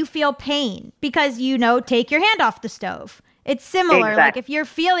why you feel pain, because, take your hand off the stove. It's similar. Exactly. Like if you're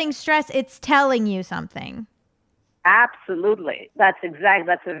feeling stress, it's telling you something. Absolutely. That's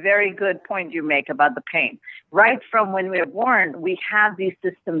a very good point you make about the pain. Right from when we're born, we have these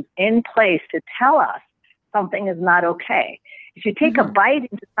systems in place to tell us something is not okay. If you take a bite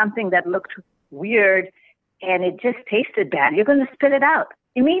into something that looked weird and it just tasted bad, you're going to spit it out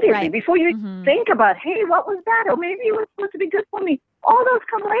immediately before you think about, hey, what was that? Or maybe it was supposed to be good for me. All those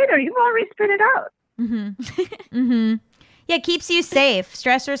come later. You've already spit it out. Yeah, it keeps you safe.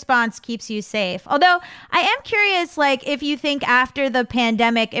 Stress response keeps you safe. Although I am curious, like, if you think after the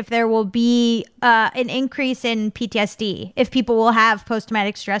pandemic, if there will be an increase in PTSD, if people will have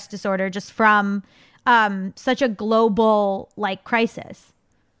post-traumatic stress disorder just from such a global, crisis.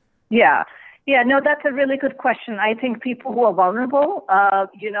 Yeah. Yeah, no, that's a really good question. I think people who are vulnerable,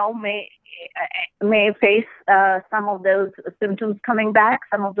 may face some of those symptoms coming back,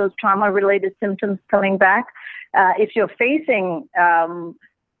 some of those trauma-related symptoms coming back. If you're facing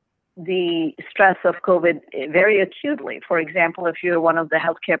the stress of COVID very acutely, for example, if you're one of the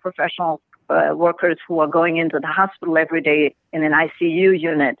healthcare professional workers who are going into the hospital every day in an ICU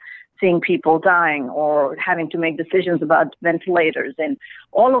unit, seeing people dying or having to make decisions about ventilators and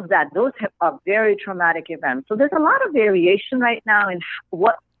all of that, those are very traumatic events. So there's a lot of variation right now in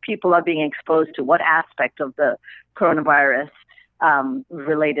what people are being exposed to, what aspect of the coronavirus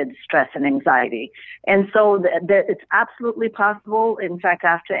related stress and anxiety. And so it's absolutely possible. In fact,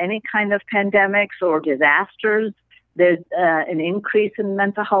 after any kind of pandemics or disasters, there's an increase in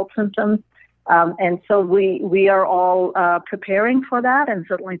mental health symptoms. And so we are all preparing for that and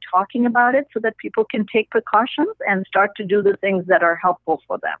certainly talking about it so that people can take precautions and start to do the things that are helpful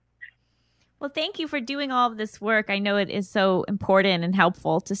for them. Well, thank you for doing all of this work. I know it is so important and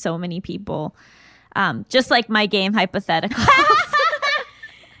helpful to so many people. Just like my game hypothetical.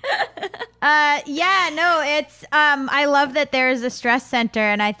 It's I love that there is a stress center,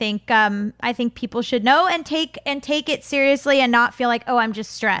 and I think people should know and take it seriously and not feel like, oh, I'm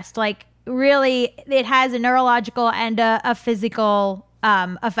just stressed. Like, really, it has a neurological and a physical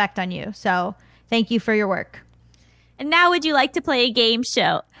effect on you. So thank you for your work. And now, would you like to play a game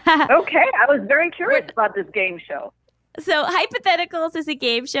show? Okay, I was very curious about this game show. So Hypotheticals is a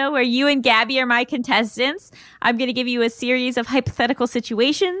game show where you and Gabby are my contestants. I'm going to give you a series of hypothetical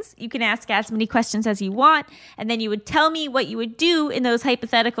situations. You can ask as many questions as you want, and then you would tell me what you would do in those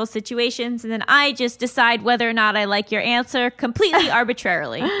hypothetical situations, and then I just decide whether or not I like your answer completely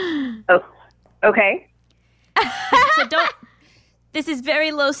arbitrarily. Oh, okay. So this is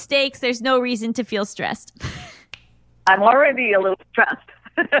very low stakes. There's no reason to feel stressed. I'm already a little stressed.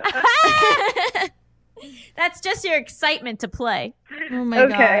 That's just your excitement to play. Oh my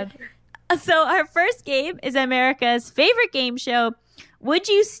God. So our first game is America's favorite game show, Would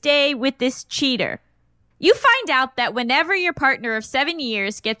You Stay With This Cheater? You find out that whenever your partner of 7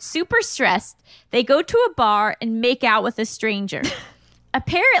 years gets super stressed, they go to a bar and make out with a stranger.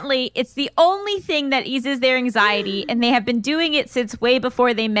 Apparently, it's the only thing that eases their anxiety, and they have been doing it since way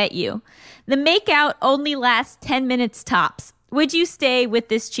before they met you. The makeout only lasts 10 minutes tops. Would you stay with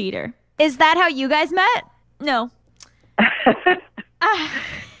this cheater? Is that how you guys met? No.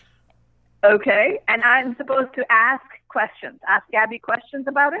 Okay, and I'm supposed to ask Gabby questions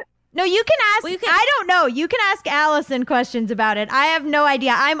about it? No, you can ask. Well, I don't know. You can ask Allison questions about it. I have no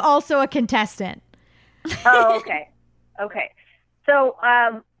idea. I'm also a contestant. Oh, okay. Okay. So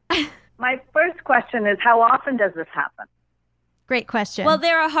my first question is, how often does this happen? Great question. Well,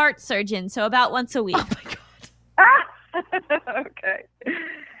 they're a heart surgeon, so about once a week. Oh my God. Okay.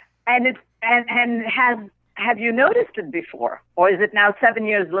 And have you noticed it before, or is it now 7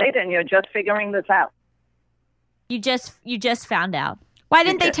 years later and you're just figuring this out? You just found out. Why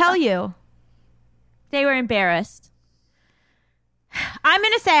didn't they tell you? They were embarrassed. I'm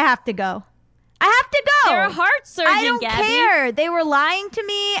gonna say I have to go. I have to go. They're a heart surgeon, I don't Gabby. care. They were lying to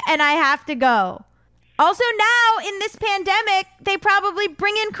me, and I have to go. Also, now in this pandemic, they probably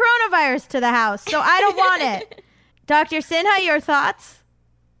bring in coronavirus to the house, so I don't want it. Dr. Sinha, your thoughts?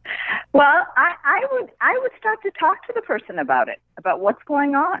 Well, I would start to talk to the person about it, about what's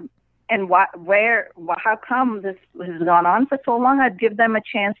going on and how come this has gone on for so long. I'd give them a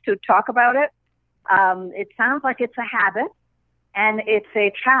chance to talk about it. It sounds like it's a habit, and it's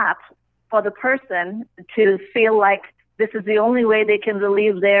a trap for the person to feel like this is the only way they can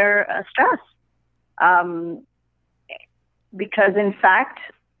relieve their stress. Because in fact,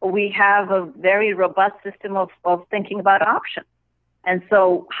 we have a very robust system of thinking about options. And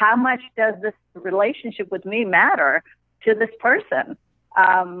so how much does this relationship with me matter to this person?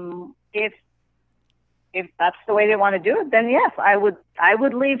 If that's the way they want to do it, then yes, I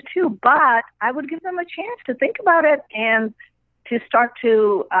would leave too, but I would give them a chance to think about it and to start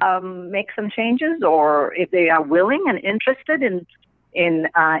to make some changes, or if they are willing and interested in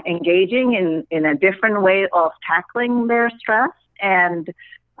engaging in a different way of tackling their stress, and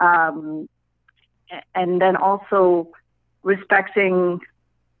then also respecting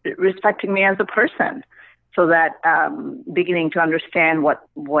me as a person, so that beginning to understand what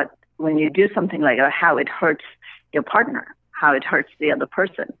when you do something like that, how it hurts your partner, how it hurts the other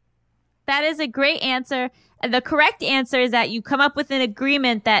person. That is a great answer. The correct answer is that you come up with an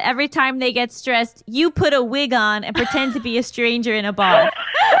agreement that every time they get stressed, you put a wig on and pretend to be a stranger in a bar.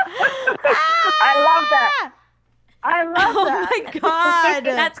 I love that. I love that. Oh my God.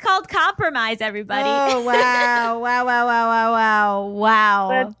 That's called compromise, everybody. Oh, wow.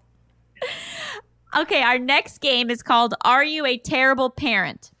 Wow. Okay, our next game is called Are You a Terrible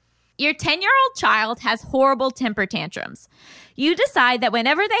Parent? Your 10-year-old child has horrible temper tantrums. You decide that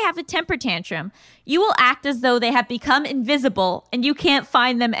whenever they have a temper tantrum, you will act as though they have become invisible and you can't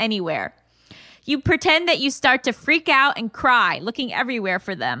find them anywhere. You pretend that you start to freak out and cry, looking everywhere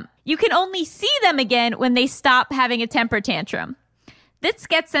for them. You can only see them again when they stop having a temper tantrum. This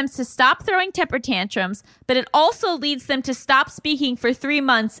gets them to stop throwing temper tantrums, but it also leads them to stop speaking for 3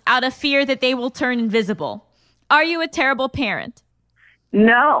 months out of fear that they will turn invisible. Are you a terrible parent?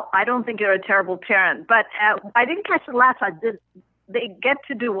 No, I don't think you're a terrible parent. But I didn't catch the last one. Did they get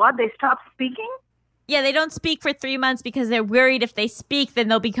to do what? They stop speaking? Yeah, they don't speak for 3 months because they're worried if they speak, then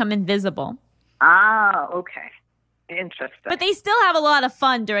they'll become invisible. Ah, okay. Interesting. But they still have a lot of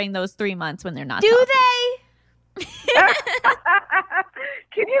fun during those 3 months when they're not Do talking. they?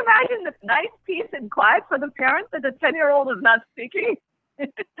 Can you imagine the nice peace and quiet for the parents that the 10-year-old is not speaking?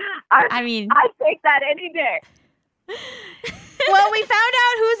 I mean, I'd take that any day. Well, we found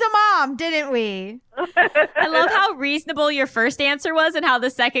out who's a mom, didn't we? I love how reasonable your first answer was and how the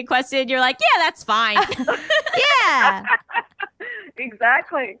second question, you're like, yeah, that's fine. Yeah.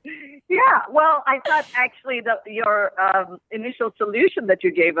 Exactly. Yeah. Well, I thought actually that your initial solution that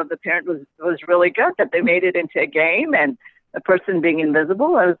you gave of the parent was really good, that they made it into a game and the person being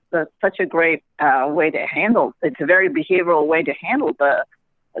invisible is such a great way to handle. It's a very behavioral way to handle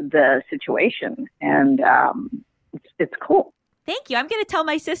the situation. And it's cool. Thank you. I'm going to tell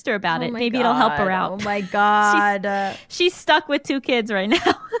my sister about it. my Maybe it'll help her God. out. Oh my God. She's stuck with 2 kids right now.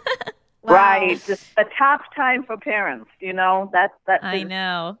 Wow. Right. Just a tough time for parents, you know. I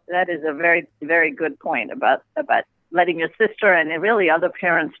know. That is a very, very good point about letting your sister and really other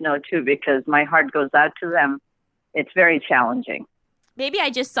parents know too, because my heart goes out to them. It's very challenging. Maybe I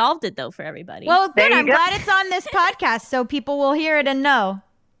just solved it though for everybody. Well, There good. you I'm go. glad it's on this podcast so people will hear it and know.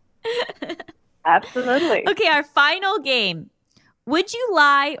 Absolutely. Okay, our final game. Would you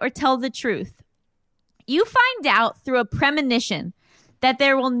lie or tell the truth? You find out through a premonition that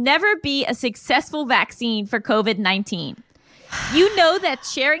there will never be a successful vaccine for COVID-19. You know that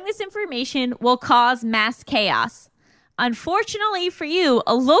sharing this information will cause mass chaos. Unfortunately for you,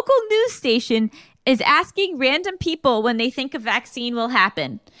 a local news station is asking random people when they think a vaccine will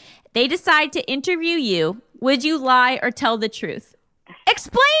happen. They decide to interview you. Would you lie or tell the truth?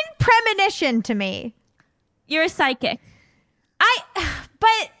 Explain premonition to me. You're a psychic.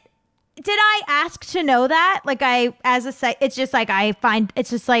 But did I ask to know that? Like it's just like it's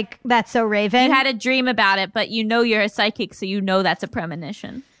just like that's so Raven. You had a dream about it, but you know you're a psychic, so you know that's a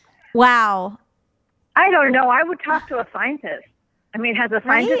premonition. Wow. I don't know. I would talk to a scientist. I mean, has a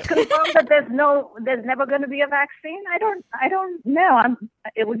scientist confirmed that there's never going to be a vaccine? I don't know.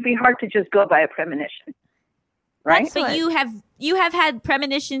 It would be hard to just go by a premonition, right? But you have had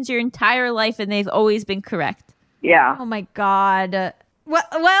premonitions your entire life, and they've always been correct. Yeah. Oh my God.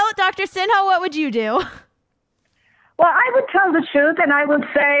 Well, Dr. Sinha, what would you do? Well, I would tell the truth, and I would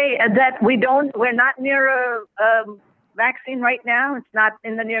say that we're not near a vaccine right now. It's not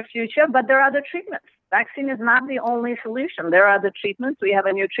in the near future, but there are other treatments. Vaccine is not the only solution. There are other treatments. We have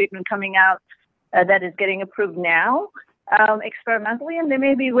a new treatment coming out that is getting approved now experimentally, and there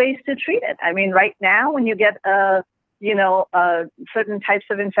may be ways to treat it. I mean, right now, when you get certain types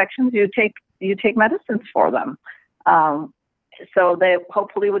of infections, you take medicines for them. So there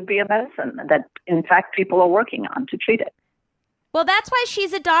hopefully would be a medicine that, in fact, people are working on to treat it. Well, that's why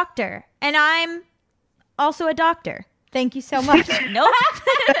she's a doctor, and I'm also a doctor. Thank you so much. Nope.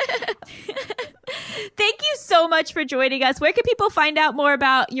 Thank you so much for joining us. Where can people find out more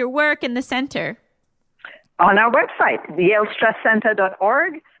about your work and the center? On our website,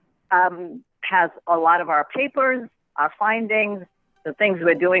 yalestresscenter.org, has a lot of our papers, our findings, the things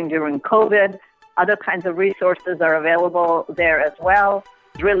we're doing during COVID. Other kinds of resources are available there as well.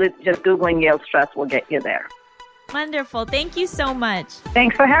 Really, just Googling Yale Stress will get you there. Wonderful. Thank you so much.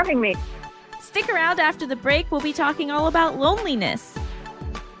 Thanks for having me. Stick around after the break. We'll be talking all about loneliness,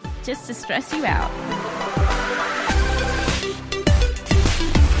 just to stress you out.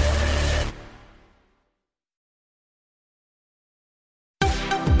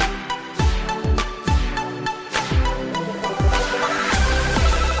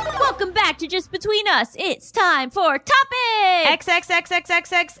 Welcome back to Just Between Us. It's time for topics.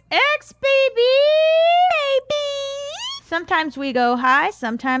 XXXXXX, baby. Sometimes we go high,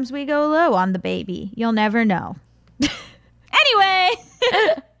 sometimes we go low on the baby. You'll never know. Anyway,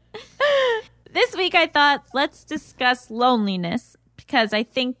 this week I thought let's discuss loneliness because I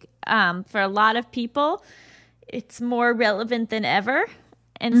think for a lot of people it's more relevant than ever,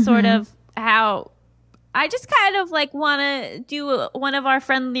 and sort of how I just kind of like want to do one of our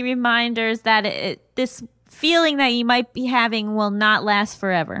friendly reminders that this feeling that you might be having will not last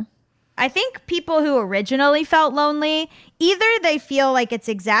forever. I think people who originally felt lonely, either they feel like it's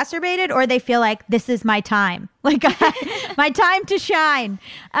exacerbated or they feel like this is my time, like my time to shine.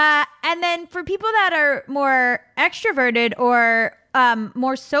 And then for people that are more extroverted or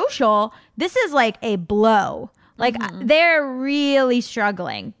more social, this is like a blow. Like they're really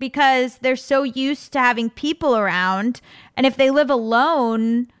struggling because they're so used to having people around. And if they live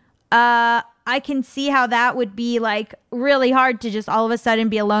alone, I can see how that would be like really hard to just all of a sudden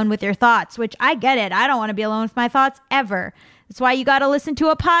be alone with your thoughts, which I get it. I don't want to be alone with my thoughts ever. That's why you got to listen to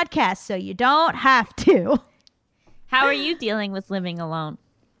a podcast so you don't have to. How are you dealing with living alone?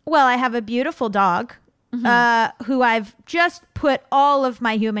 Well, I have a beautiful dog who I've just put all of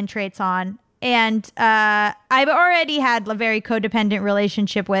my human traits on. And I've already had a very codependent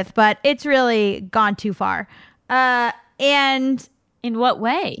relationship with, but it's really gone too far. And in what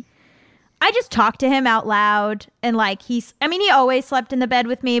way? I just talk to him out loud, and like he always slept in the bed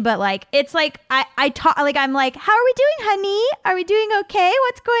with me, but like it's like I talk, like I'm like, how are we doing, honey? Are we doing okay?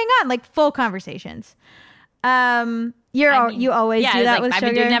 What's going on? Like full conversations. You always do that with I've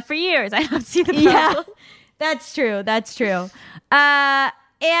sugar. been doing that for years. I don't see the problem. Yeah, that's true.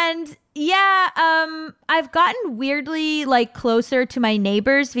 And yeah, I've gotten weirdly like closer to my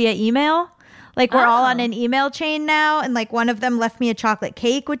neighbors via email. Like we're all on an email chain now, and like one of them left me a chocolate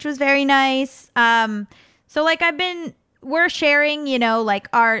cake, which was very nice. So like we're sharing, you know, like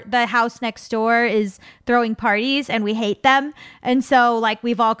the house next door is throwing parties and we hate them. And so like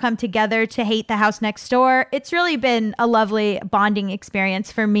we've all come together to hate the house next door. It's really been a lovely bonding experience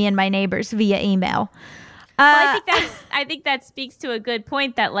for me and my neighbors via email. Well, I think that speaks to a good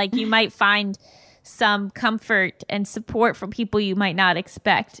point that like you might find some comfort and support from people you might not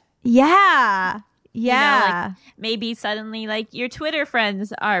expect. Yeah. You know, like maybe suddenly like your Twitter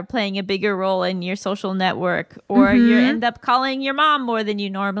friends are playing a bigger role in your social network, or you end up calling your mom more than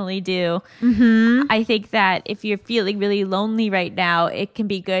you normally do. I think that if you're feeling really lonely right now, it can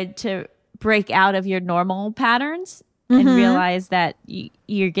be good to break out of your normal patterns and realize that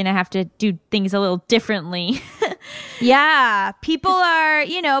you're going to have to do things a little differently. Yeah. People are,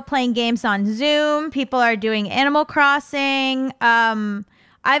 you know, playing games on Zoom. People are doing Animal Crossing.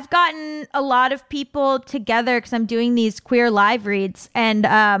 I've gotten a lot of people together because I'm doing these queer live reads,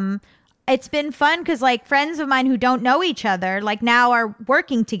 and it's been fun because like friends of mine who don't know each other like now are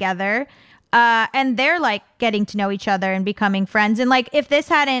working together, and they're like getting to know each other and becoming friends. And like if this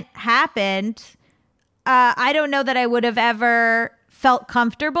hadn't happened, I don't know that I would have ever felt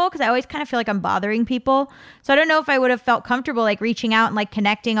comfortable, because I always kind of feel like I'm bothering people. So I don't know if I would have felt comfortable like reaching out and like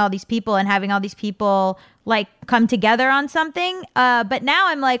connecting all these people and having all these people like come together on something. But now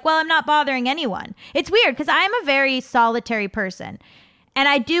I'm like, well, I'm not bothering anyone. It's weird because I'm a very solitary person, and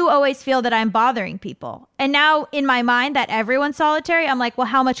I do always feel that I'm bothering people. And now in my mind that everyone's solitary, I'm like, well,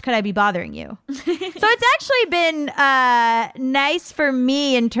 how much could I be bothering you? So it's actually been nice for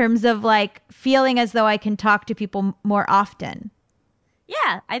me in terms of like feeling as though I can talk to people more often.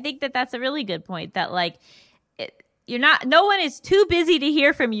 Yeah, I think that that's a really good point, that like no one is too busy to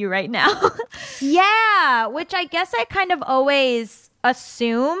hear from you right now. Yeah, which I guess I kind of always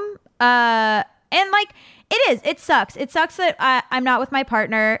assume. And like it sucks. It sucks that I'm not with my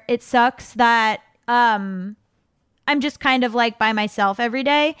partner. It sucks that I'm just kind of like by myself every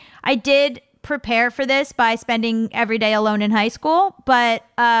day. I did prepare for this by spending every day alone in high school, but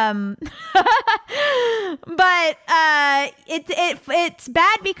it's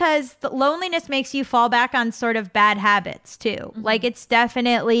bad because the loneliness makes you fall back on sort of bad habits too. Like it's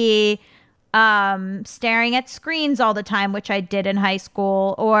definitely staring at screens all the time, which I did in high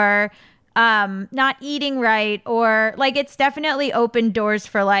school, or not eating right, or like it's definitely opened doors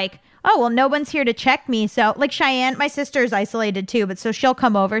for like, oh, well, no one's here to check me. So like Cheyenne, my sister's isolated too, but so she'll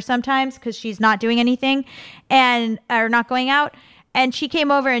come over sometimes because she's not doing anything or not going out. And she came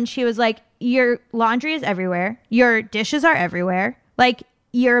over and she was like, your laundry is everywhere. Your dishes are everywhere. Like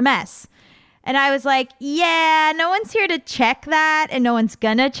you're a mess. And I was like, yeah, no one's here to check that, and no one's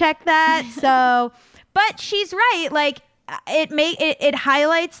gonna check that. So, but she's right. Like it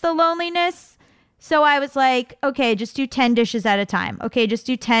highlights the loneliness. So I was like, okay, just do 10 dishes at a time. Okay, just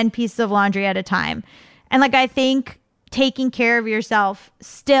do 10 pieces of laundry at a time. And like, I think taking care of yourself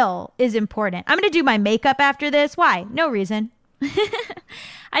still is important. I'm going to do my makeup after this. Why? No reason.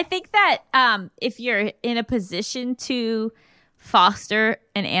 I think that if you're in a position to foster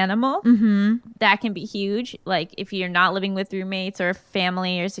an animal, that can be huge. Like if you're not living with roommates or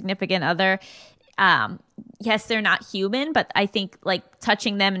family or significant other, yes, they're not human, but I think like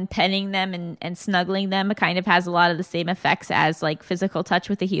touching them and petting them and snuggling them kind of has a lot of the same effects as like physical touch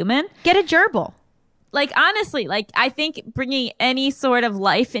with a human. Get a gerbil. Like, honestly, like, I think bringing any sort of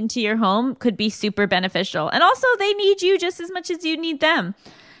life into your home could be super beneficial. And also, they need you just as much as you need them.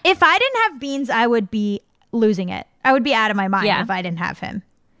 If I didn't have Beans, I would be losing it. I would be out of my mind if I didn't have him.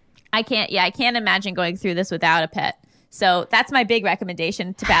 I can't imagine going through this without a pet. So that's my big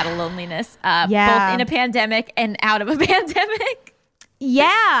recommendation to battle loneliness, both in a pandemic and out of a pandemic.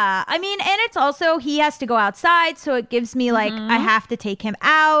 Yeah. I mean, and it's also, he has to go outside. So it gives me like, I have to take him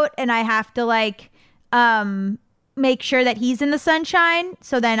out and I have to like, make sure that he's in the sunshine.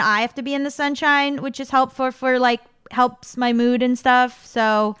 So then I have to be in the sunshine, which is helpful for like helps my mood and stuff.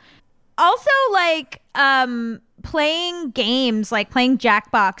 So also like playing games, like playing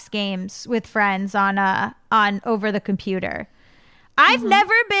Jackbox games with friends on over the computer. I've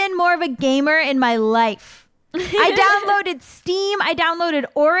never been more of a gamer in my life. I downloaded Steam. I downloaded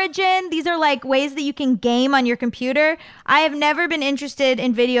Origin. These are like ways that you can game on your computer. I have never been interested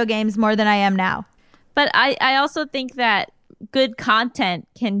in video games more than I am now. But I also think that good content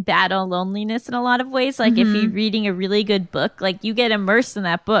can battle loneliness in a lot of ways. Like if you're reading a really good book, like you get immersed in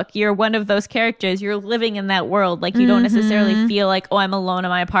that book. You're one of those characters. You're living in that world. Like you don't necessarily feel like, oh, I'm alone in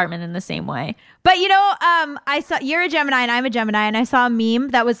my apartment in the same way. But you know, I saw you're a Gemini and I'm a Gemini, and I saw a meme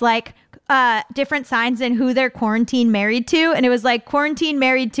that was like different signs and who they're quarantine married to, and it was like quarantine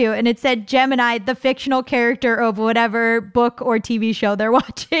married to, and it said Gemini, the fictional character of whatever book or TV show they're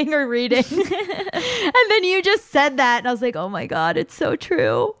watching or reading. And then you just said that, and I was like, oh my god, it's so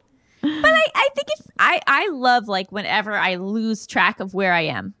true. But I think I love like whenever I lose track of where I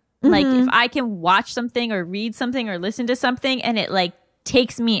am. Like if I can watch something or read something or listen to something and it like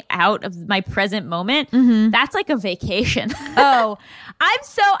takes me out of my present moment, that's like a vacation.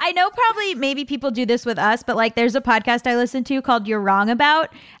 I know probably maybe people do this with us, but like there's a podcast I listen to called You're Wrong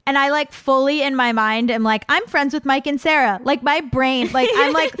About, and I like fully in my mind am like, I'm friends with Mike and Sarah. Like my brain, like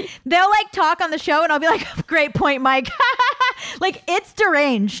I'm like, they'll like talk on the show and I'll be like, great point, Mike. Like it's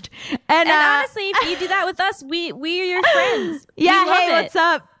deranged. And honestly, if you do that with us, we're your friends. Yeah, we love hey, it. what's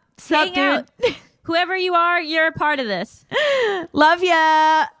up? Hang out. Whoever you are, you're a part of this. Love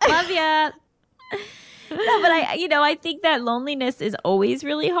ya. Love ya. No, but I think that loneliness is always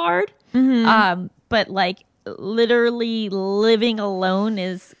really hard. But like literally living alone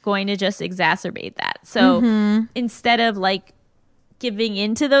is going to just exacerbate that. So instead of like giving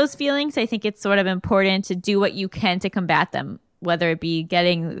into those feelings, I think it's sort of important to do what you can to combat them, whether it be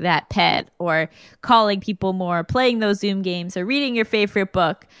getting that pet or calling people more, playing those Zoom games or reading your favorite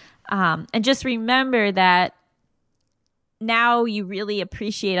book. And just remember that now you really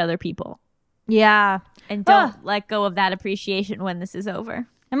appreciate other people. Yeah. And don't let go of that appreciation when this is over.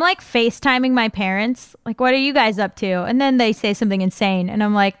 I'm like FaceTiming my parents. Like, what are you guys up to? And then they say something insane. And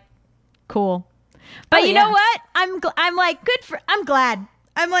I'm like, cool. But you know what? I'm like, I'm glad.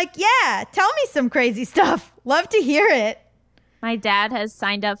 I'm like, yeah, tell me some crazy stuff. Love to hear it. My dad has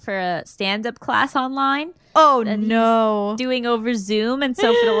signed up for a stand-up class online. Oh, no. He's doing over Zoom. And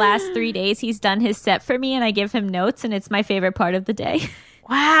so for the last 3 days, he's done his set for me and I give him notes and it's my favorite part of the day.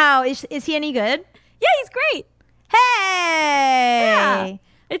 Wow. Is he any good? Yeah, he's great. Hey. Yeah.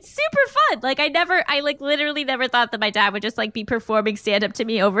 It's super fun. Like I like literally never thought that my dad would just like be performing stand-up to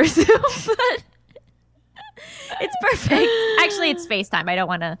me over Zoom. But it's perfect. Actually, it's FaceTime. I don't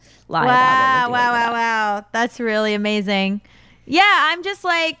want to lie about it. Wow. That's really amazing. Yeah, I'm just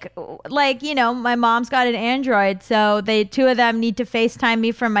like, you know, my mom's got an Android, so they two of them need to FaceTime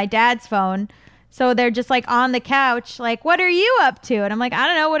me from my dad's phone. So they're just like on the couch, like, what are you up to? And I'm like, I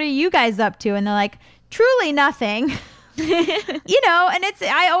don't know, what are you guys up to? And they're like, truly nothing. You know, and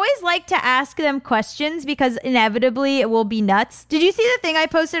I always like to ask them questions because inevitably it will be nuts. Did you see the thing I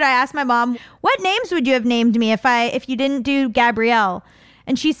posted? I asked my mom, what names would you have named me if you didn't do Gabrielle?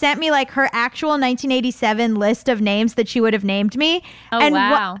 And she sent me like her actual 1987 list of names that she would have named me. Oh, and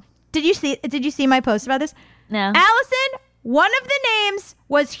wow. Did you see my post about this? No. Allison, one of the names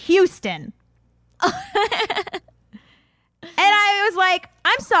was Houston. And I was like,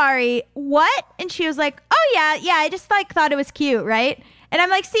 I'm sorry, what? And she was like, oh yeah, I just like thought it was cute, right? And I'm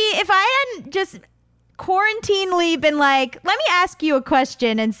like, see, if I hadn't just quarantinely been like, let me ask you a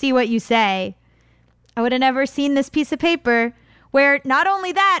question and see what you say, I would have never seen this piece of paper where not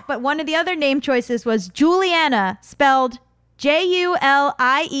only that, but one of the other name choices was Juliana, spelled Juliana.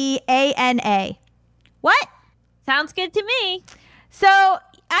 What? Sounds good to me. So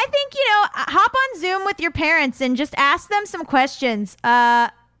I think, you know, hop on Zoom with your parents and just ask them some questions.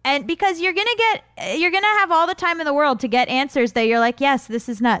 And because you're going to have all the time in the world to get answers that you're like, yes, this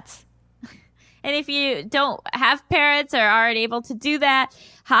is nuts. And if you don't have parents or aren't able to do that,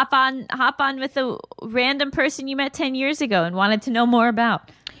 hop on with a random person you met 10 years ago and wanted to know more about.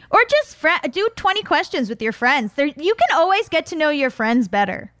 Or just do 20 questions with your friends. You can always get to know your friends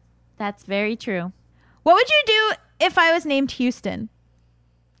better. That's very true. What would you do if I was named Houston?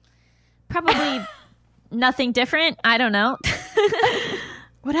 Probably nothing different. I don't know.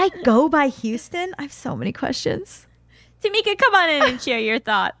 Would I go by Houston? I have so many questions. Tamika, come on in and share your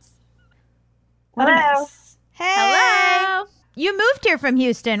thoughts. Hello. Hey. Hello. You moved here from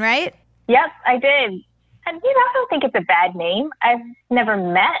Houston, right? Yep, I did. And, I don't think it's a bad name. I've never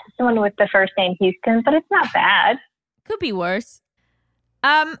met someone with the first name Houston, but it's not bad. Could be worse.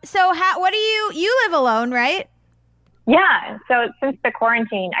 So what do you live alone, right? Yeah. So since the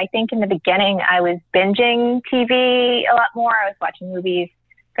quarantine, I think in the beginning I was binging TV a lot more. I was watching movies.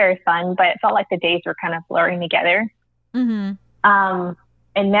 Very fun, but it felt like the days were kind of blurring together. Mm-hmm.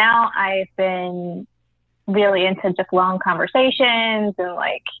 And now I've been really into just long conversations and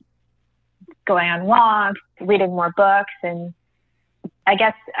like going on walks, reading more books. And I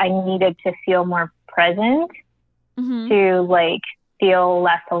guess I needed to feel more present to like feel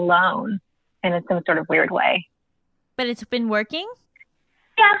less alone in some sort of weird way. But it's been working?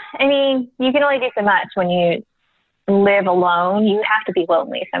 Yeah. I mean, you can only do so much when you live alone. You have to be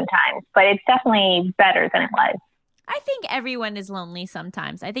lonely sometimes, but it's definitely better than it was. I think everyone is lonely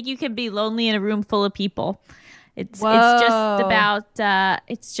sometimes. I think you can be lonely in a room full of people. It's just about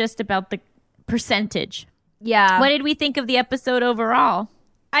the percentage. Yeah. What did we think of the episode overall?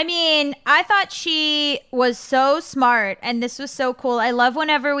 I mean, I thought she was so smart and this was so cool. I love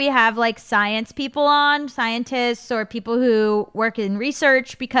whenever we have like science people on, scientists or people who work in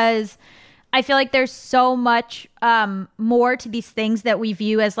research, because I feel like there's so much more to these things that we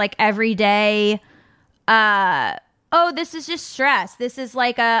view as like everyday, this is just stress. This is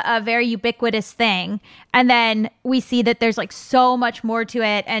like a very ubiquitous thing. And then we see that there's like so much more to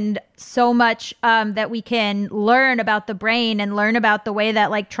it and so much that we can learn about the brain and learn about the way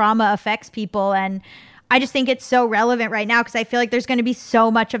that like trauma affects people. And I just think it's so relevant right now because I feel like there's going to be so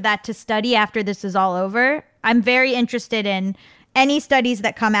much of that to study after this is all over. I'm very interested in any studies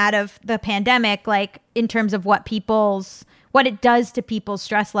that come out of the pandemic, like in terms of what it does to people's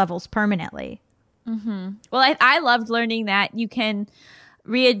stress levels permanently. Mm-hmm. Well, I loved learning that you can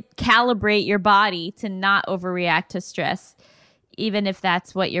recalibrate your body to not overreact to stress, even if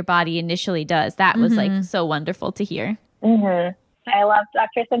that's what your body initially does. That was like so wonderful to hear. Mm-hmm. I love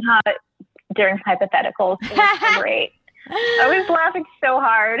Dr. Sinha during hypotheticals. It was so great. I was laughing so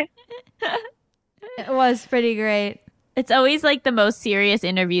hard. It was pretty great. It's always like the most serious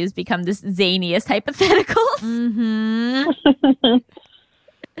interviews become this zaniest hypotheticals. Mm-hmm.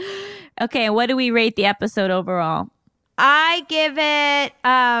 Okay, what do we rate the episode overall? I give it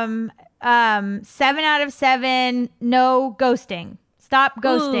 7 out of 7. No ghosting. Stop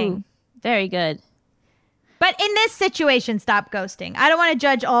ghosting. Ooh, very good. But in this situation, stop ghosting. I don't want to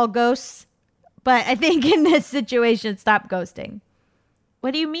judge all ghosts, but I think in this situation, stop ghosting.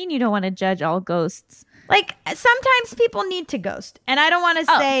 What do you mean you don't want to judge all ghosts? Like, sometimes people need to ghost, and I don't want to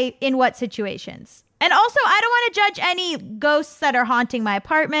say in what situations. And also, I don't want to judge any ghosts that are haunting my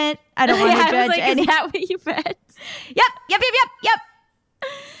apartment. I don't want to judge any. Is that what you meant? Yep.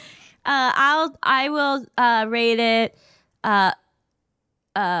 I will rate it 4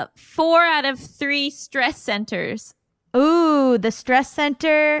 out of 3 stress centers. Ooh, the stress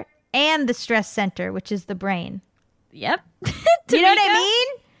center and the stress center, which is the brain. Yep. You know what I mean?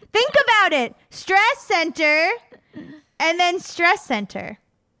 Think about it. Stress center and then stress center.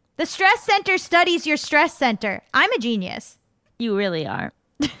 The stress center studies your stress center. I'm a genius. You really are.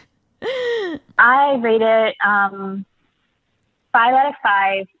 I rate it 5 out of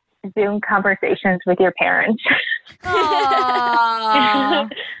 5 Zoom conversations with your parents.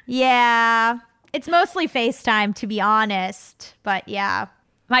 Aww. Yeah. It's mostly FaceTime, to be honest. But yeah.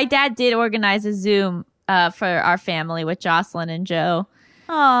 My dad did organize a Zoom for our family with Jocelyn and Joe.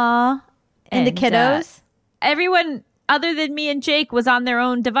 Aww. And the kiddos? Everyone other than me and Jake was on their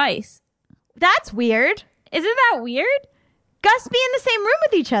own device. That's weird. Isn't that weird? Gus be in the same room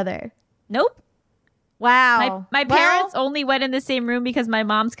with each other. Nope. Wow. My parents only went in the same room because my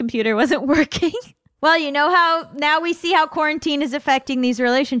mom's computer wasn't working. Well, you know how now we see how quarantine is affecting these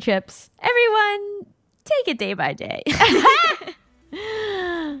relationships. Everyone, take it day by day.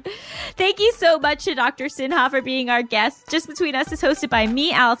 Thank you so much to Dr. Sinha for being our guest. Just Between Us is hosted by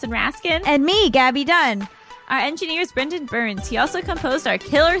me, Allison Raskin. And me, Gabby Dunn. Our engineer is Brendan Burns. He also composed our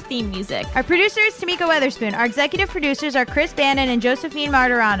killer theme music. Our producer is Tamika Weatherspoon. Our executive producers are Chris Bannon and Josephine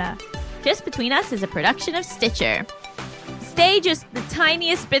Martirana. Just Between Us is a production of Stitcher. stay just the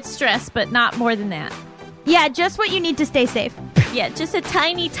tiniest bit stressed, but not more than that. Yeah, just what you need to stay safe. Yeah, just a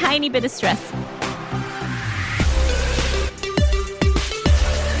tiny, tiny bit of stress.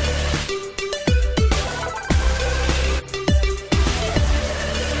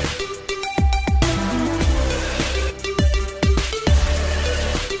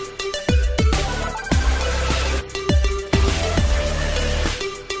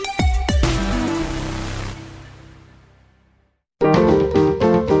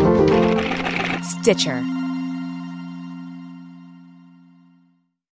 Stitcher.